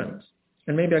different.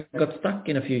 And maybe I got stuck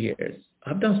in a few years.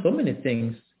 I've done so many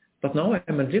things, but now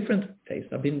I'm in a different place.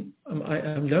 I've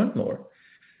learned more.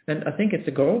 And I think it's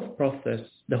a growth process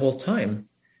the whole time.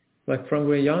 Like from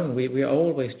we're young, we are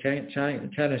always challenged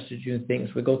to do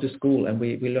things. We go to school and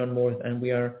we learn more, and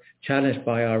we are challenged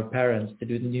by our parents to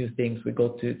do new things. We go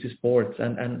to sports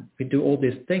and we do all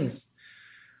these things.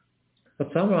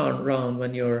 But somewhere around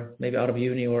when you're maybe out of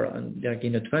uni or like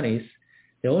in your 20s,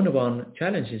 the only one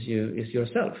challenges you is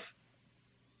yourself.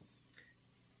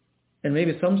 And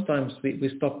maybe sometimes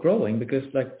we stop growing because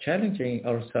like challenging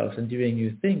ourselves and doing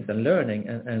new things and learning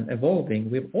and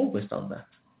evolving, we've always done that.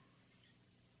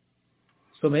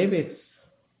 So maybe it's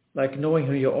like knowing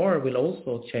who you are will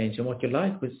also change, and what you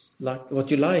like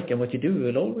and what you do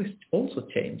will always also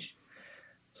change.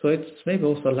 So it's maybe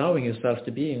also allowing yourself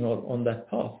to be on that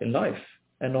path in life,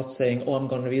 and not saying, oh, I'm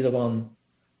going to be the one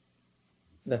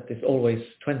that is always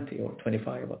 20 or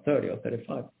 25 or 30 or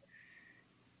 35.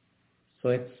 So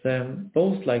it's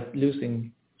both like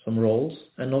losing some roles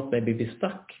and not maybe be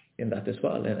stuck in that as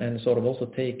well, and sort of also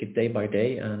take it day by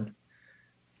day and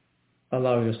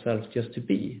allow yourself just to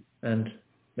be, and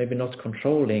maybe not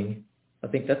controlling. I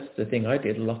think that's the thing I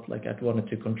did a lot. Like I wanted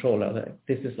to control.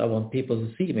 I want people to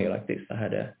see me like this.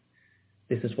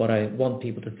 This is what I want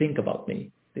people to think about me.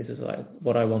 This is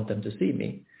what I want them to see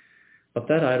me. But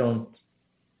that I don't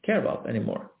care about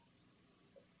anymore.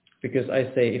 Because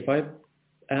I say, if I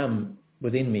am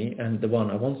within me and the one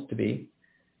I want to be,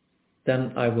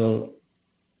 then I will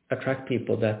attract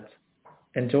people that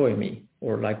enjoy me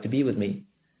or like to be with me,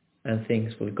 and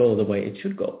things will go the way it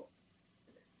should go.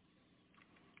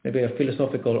 Maybe a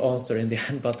philosophical answer in the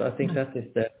end, but I think that is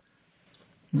the...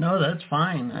 No, that's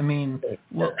fine. I mean,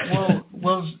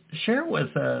 well, share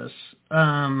with us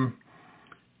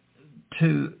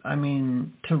to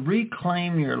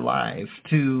reclaim your life,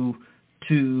 to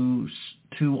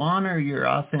honor your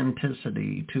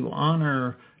authenticity, to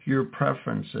honor your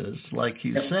preferences. Like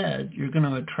you said, you're going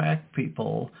to attract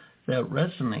people that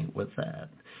resonate with that.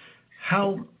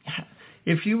 How,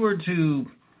 if you were to,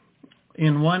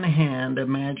 in one hand,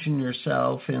 imagine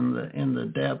yourself in the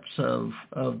depths of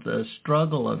the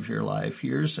struggle of your life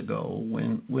years ago,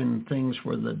 when things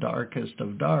were the darkest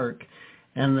of dark,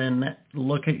 and then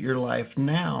look at your life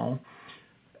now,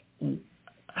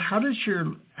 how does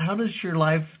your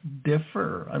life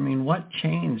differ? I mean, what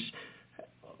changed?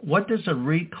 What does a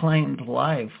reclaimed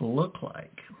life look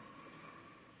like?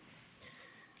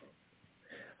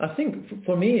 I think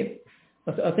for me,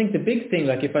 I think the big thing,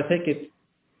 like if I take it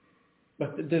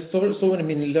but there's so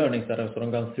many learnings that I've sort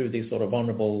of gone through these sort of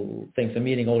vulnerable things and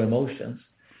meeting all emotions.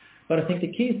 But I think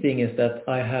the key thing is that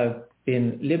I have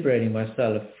been liberating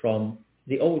myself from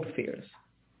the old fears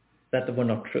that were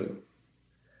not true.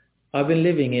 I've been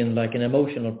living in like an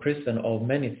emotional prison of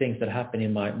many things that happened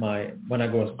in my when I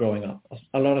was growing up.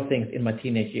 A lot of things in my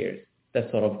teenage years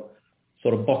that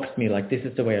sort of boxed me like, this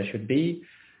is the way I should be.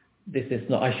 This is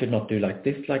not, I should not do like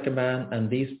this like a man, and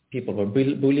these people were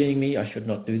bullying me, I should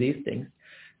not do these things.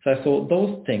 So I saw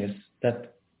those things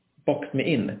that boxed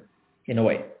me in a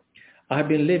way. I've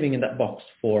been living in that box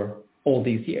for all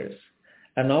these years.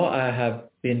 And now I have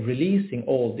been releasing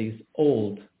all these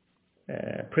old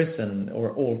prison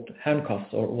or old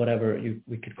handcuffs or whatever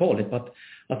we could call it. But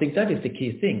I think that is the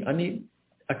key thing.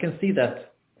 I can see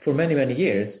that for many, many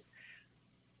years,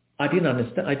 I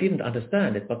didn't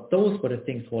understand it, but those were the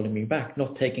things holding me back,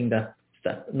 not taking that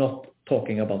step, not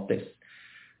talking about this,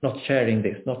 not sharing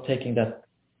this, not taking that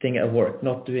thing at work,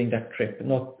 not doing that trip,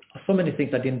 not so many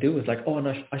things I didn't do. It's like, oh,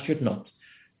 no, I should not.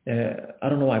 I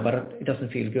don't know why, but it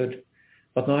doesn't feel good.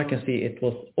 But now I can see it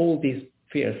was all these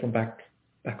fears from back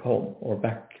home or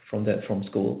back from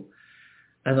school.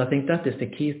 And I think that is the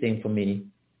key thing for me,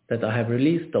 that I have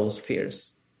released those fears.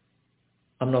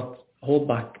 I'm not held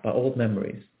back by old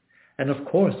memories. And of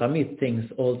course, I meet things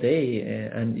all day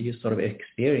and you sort of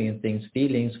experience things,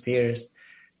 feelings, fears,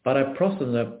 but I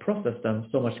process them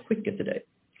so much quicker today.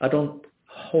 I don't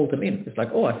hold them in. It's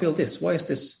like, oh, I feel this. Why is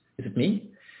this? Is it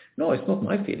me? No, it's not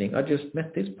my feeling. I just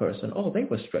met this person. Oh, they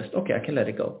were stressed. Okay, I can let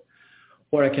it go.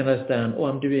 Or I can understand, oh,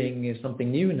 I'm doing something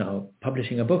new now,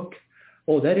 publishing a book.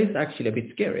 Oh, that is actually a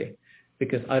bit scary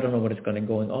because I don't know what is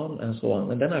going on and so on.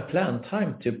 And then I plan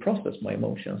time to process my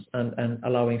emotions and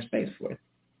allowing space for it.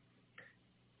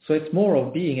 So it's more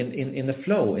of being in the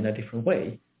flow in a different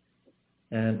way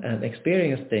and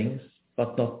experience things,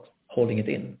 but not holding it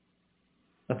in.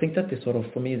 I think that is sort of,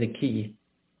 for me, the key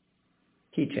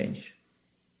change.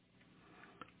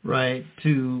 Right,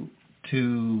 to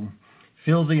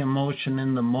feel the emotion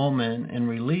in the moment and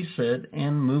release it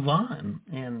and move on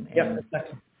and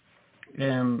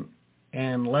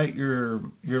let your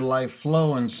life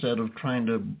flow instead of trying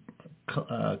to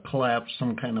collapse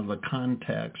some kind of a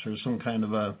context or some kind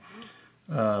of a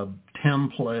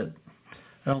template.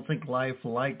 I don't think life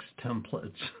likes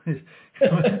templates.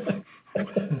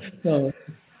 No.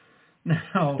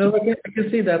 Now, so I can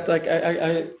see that. Like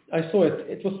I saw it.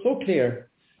 It was so clear.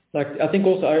 Like I think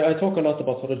also I talk a lot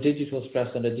about sort of digital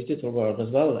stress and the digital world as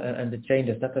well, and the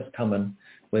changes that has come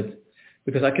with.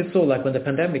 Because I can saw like when the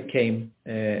pandemic came,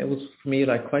 it was for me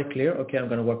like quite clear. Okay, I'm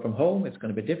going to work from home. It's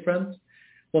going to be different.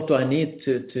 What do I need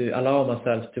to allow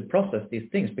myself to process these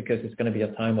things? Because it's going to be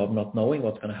a time of not knowing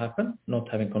what's going to happen, not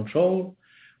having control,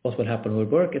 what will happen with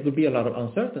work. It will be a lot of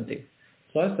uncertainty.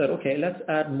 So I said, okay, let's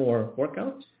add more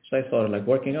workouts. So I started like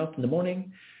working out in the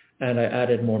morning, and I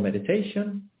added more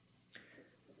meditation.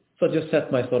 So I just set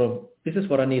my sort of, this is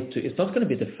what I need to, it's not going to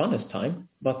be the funnest time,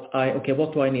 but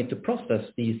what do I need to process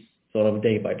these sort of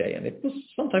day by day? And it was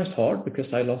sometimes hard because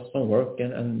I lost some work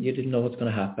and you didn't know what's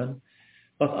going to happen.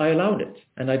 But I allowed it,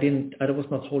 and I was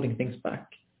not holding things back.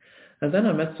 And then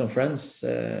I met some friends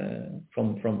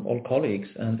from old colleagues,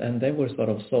 and they were sort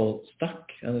of so stuck,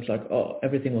 and it's like, oh,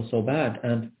 everything was so bad.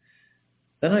 And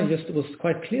then it was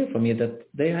quite clear for me that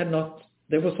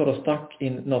they were sort of stuck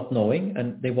in not knowing,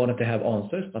 and they wanted to have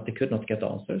answers, but they could not get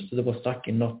answers. So they were stuck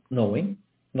in not knowing,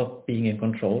 not being in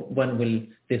control. When will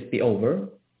this be over?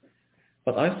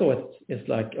 But I saw it's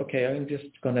like, okay, I'm just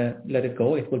going to let it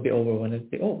go. It will be over when it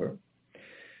be over.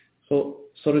 So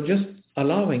sort of just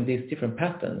allowing these different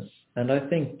patterns. And I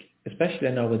think,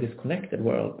 especially now with this connected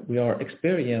world, we are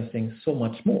experiencing so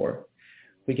much more.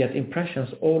 We get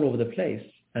impressions all over the place.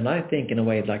 And I think in a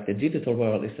way like the digital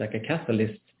world is like a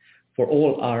catalyst for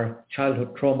all our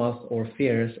childhood traumas or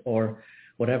fears or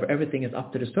whatever. Everything is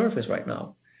up to the surface right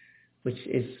now, which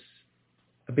is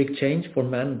a big change for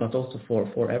men, but also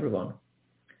for everyone.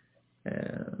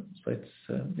 So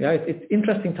it's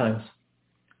interesting times.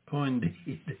 Oh,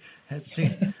 indeed.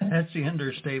 That's the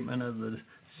understatement of the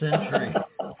century.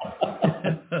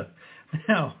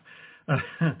 Now,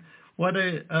 what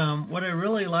I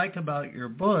really like about your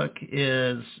book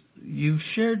is you've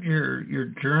shared your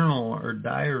journal or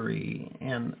diary,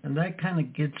 and that kind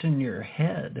of gets in your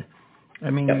head. I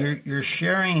mean, yep. You're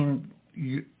sharing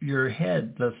your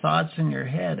head, the thoughts in your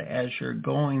head as you're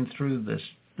going through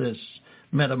this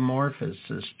metamorphosis,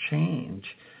 this change.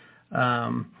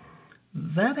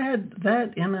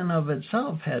 That in and of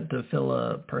itself had to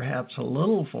feel perhaps a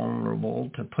little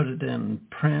vulnerable to put it in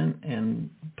print and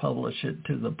publish it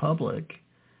to the public.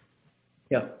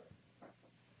 Yeah.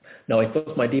 No, it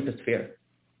was my deepest fear.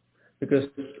 because,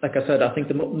 like I said, I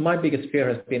think my biggest fear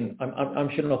has been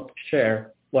I should not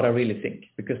share what I really think,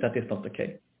 because that is not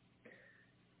okay.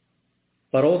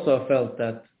 But also I felt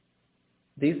that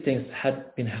these things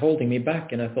had been holding me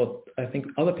back, and I think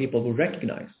other people will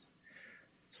recognize.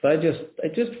 So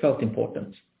it just felt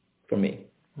important for me.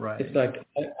 Right. It's like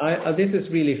this is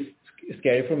really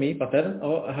scary for me, but then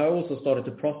I also started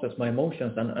to process my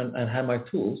emotions and have my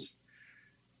tools.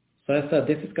 So I said,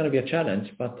 this is going to be a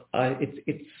challenge, but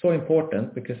it's so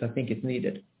important because I think it's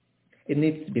needed. It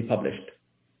needs to be published.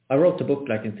 I wrote the book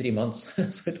like in 3 months,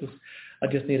 so I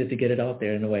just needed to get it out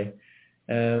there in a way.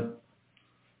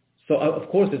 So of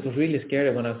course it was really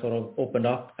scary when I sort of opened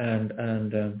up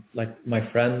and like my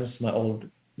friends, my old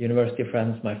university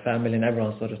friends, my family, and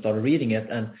everyone sort of started reading it,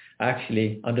 and I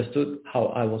actually understood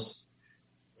how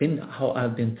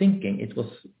I've been thinking. It was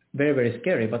very, very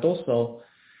scary, but also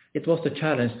it was the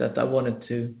challenge that I wanted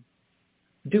to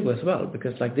do as well,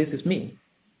 because like this is me.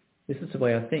 This is the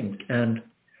way I think. And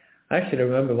I actually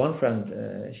remember one friend,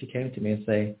 she came to me and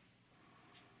say,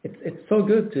 it's so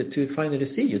good to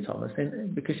finally see you, Thomas.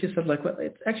 And because she said, like, well,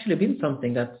 it's actually been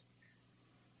something that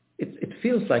it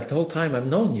feels like the whole time I've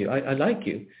known you, I like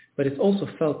you, but it's also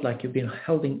felt like you've been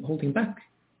holding back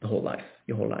your whole life.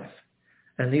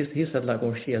 And he said, like,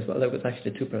 or she as well, there was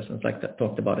actually two persons like that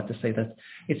talked about it, to say that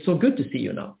it's so good to see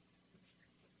you now.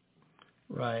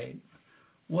 Right.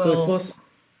 Well, so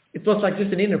it was like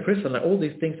just an inner prison, like all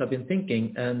these things I've been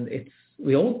thinking, and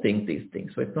we all think these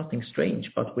things, so it's nothing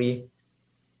strange, but we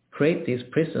create these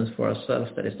prisons for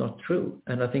ourselves that is not true.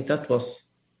 And I think that was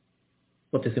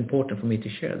what is important for me to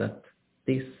share, that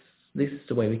this is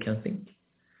the way we can think.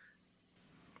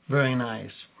 Very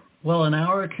nice. Well, an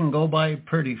hour can go by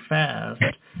pretty fast.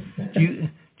 Do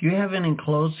you have any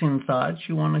closing thoughts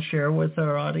you want to share with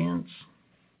our audience?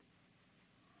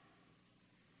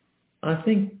 I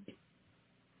think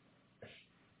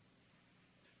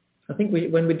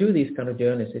when we do these kind of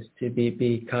journeys is to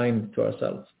be kind to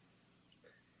ourselves.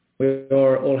 We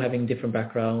are all having different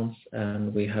backgrounds,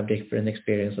 and we have different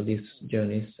experience of these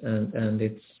journeys, and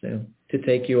it's to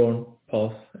take your own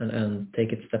path and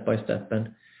take it step by step,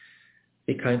 and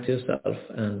be kind to yourself,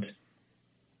 and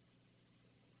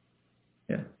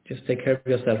just take care of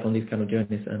yourself on these kind of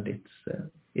journeys. And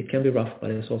it can be rough, but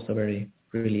it's also very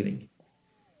relieving.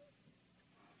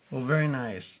 Well, very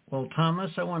nice. Well,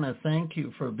 Thomas, I want to thank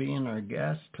you for being our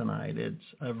guest tonight.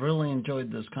 I've really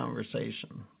enjoyed this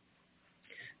conversation.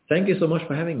 Thank you so much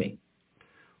for having me.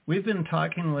 We've been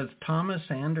talking with Thomas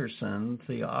Anderson,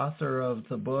 the author of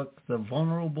the book, The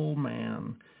Vulnerable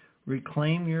Man,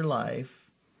 Reclaim Your Life,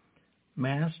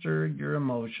 Master Your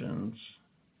Emotions,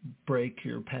 Break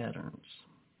Your Patterns.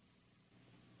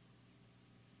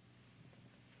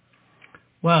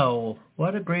 Wow,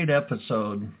 what a great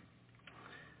episode.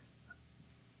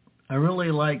 I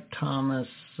really like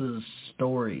Thomas's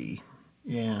story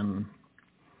and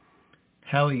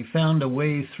how he found a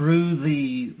way through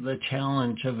the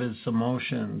challenge of his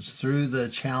emotions, through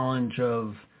the challenge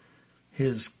of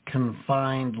his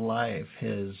confined life,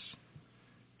 his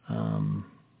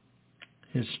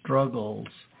struggles,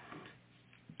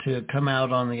 to come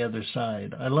out on the other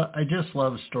side. I just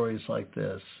love stories like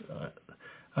this.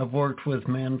 I've worked with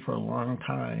men for a long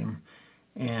time,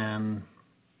 and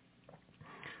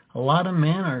a lot of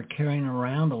men are carrying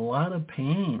around a lot of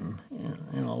pain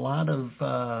and a lot of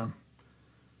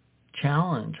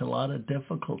challenge, a lot of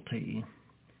difficulty.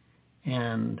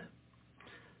 And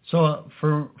so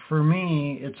for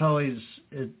me, it's always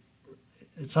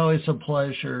a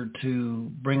pleasure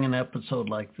to bring an episode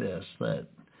like this that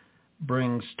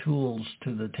brings tools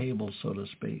to the table, so to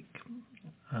speak.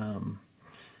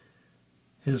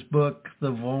 His book,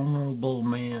 The Vulnerable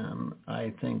Man,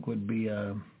 I think would be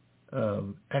a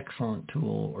excellent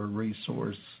tool or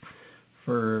resource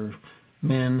for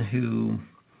men who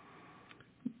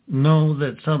know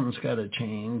that something's got to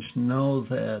change, know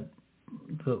that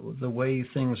the way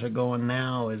things are going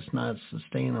now is not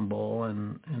sustainable,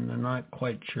 and they're not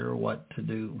quite sure what to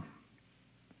do.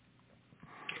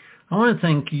 I want to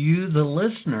thank you, the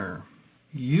listener.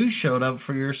 You showed up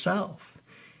for yourself.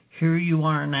 Here you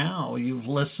are now. You've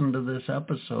listened to this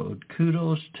episode.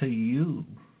 Kudos to you.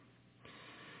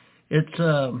 It's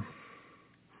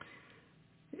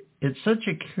such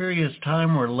a curious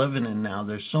time we're living in now.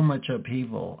 There's so much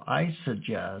upheaval. I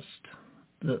suggest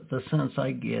that the sense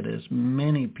I get is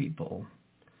many people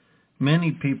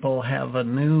have a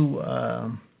new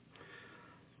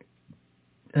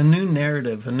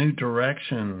narrative, a new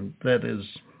direction that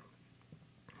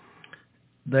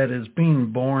is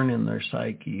being born in their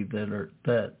psyche.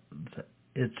 That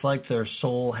it's like their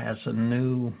soul has a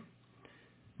new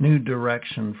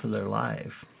direction for their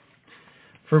life.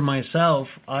 for myself,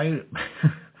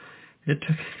 it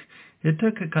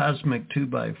took a cosmic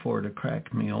 2x4 to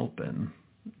crack me open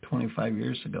 25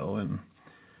 years ago, and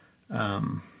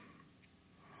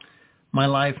my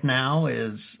life now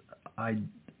is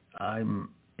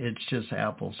it's just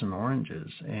apples and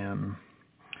oranges. And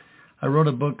I wrote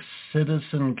a book,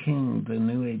 Citizen King: The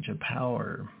New Age of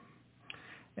Power,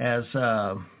 as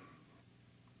a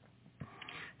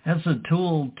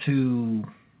tool to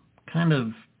kind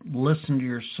of listen to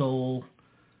your soul,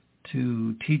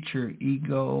 to teach your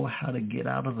ego how to get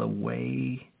out of the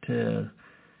way, to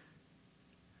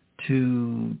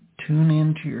tune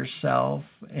into yourself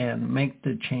and make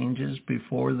the changes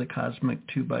before the cosmic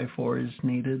 2x4 is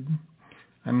needed.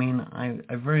 I mean, I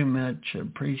very much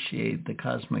appreciate the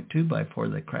cosmic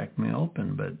 2x4 that cracked me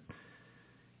open, but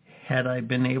had I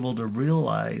been able to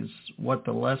realize what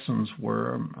the lessons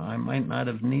were, I might not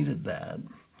have needed that.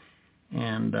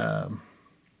 And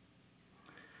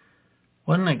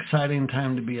what an exciting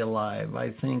time to be alive. I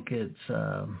think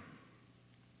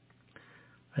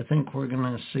we're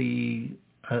going to see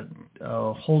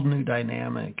a whole new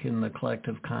dynamic in the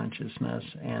collective consciousness,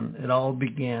 and it all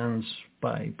begins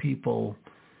by people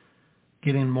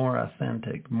getting more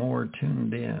authentic, more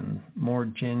tuned in, more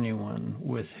genuine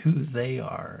with who they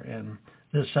are. And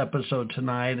this episode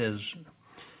tonight has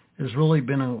really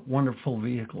been a wonderful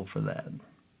vehicle for that.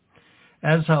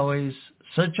 As always,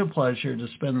 such a pleasure to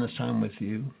spend this time with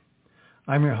you.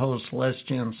 I'm your host, Les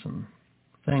Jensen.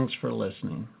 Thanks for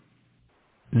listening.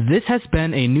 This has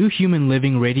been a New Human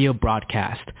Living radio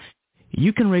broadcast.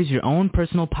 You can raise your own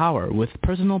personal power with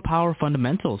Personal Power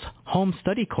Fundamentals home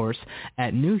study course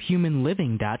at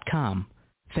newhumanliving.com.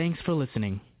 Thanks for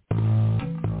listening.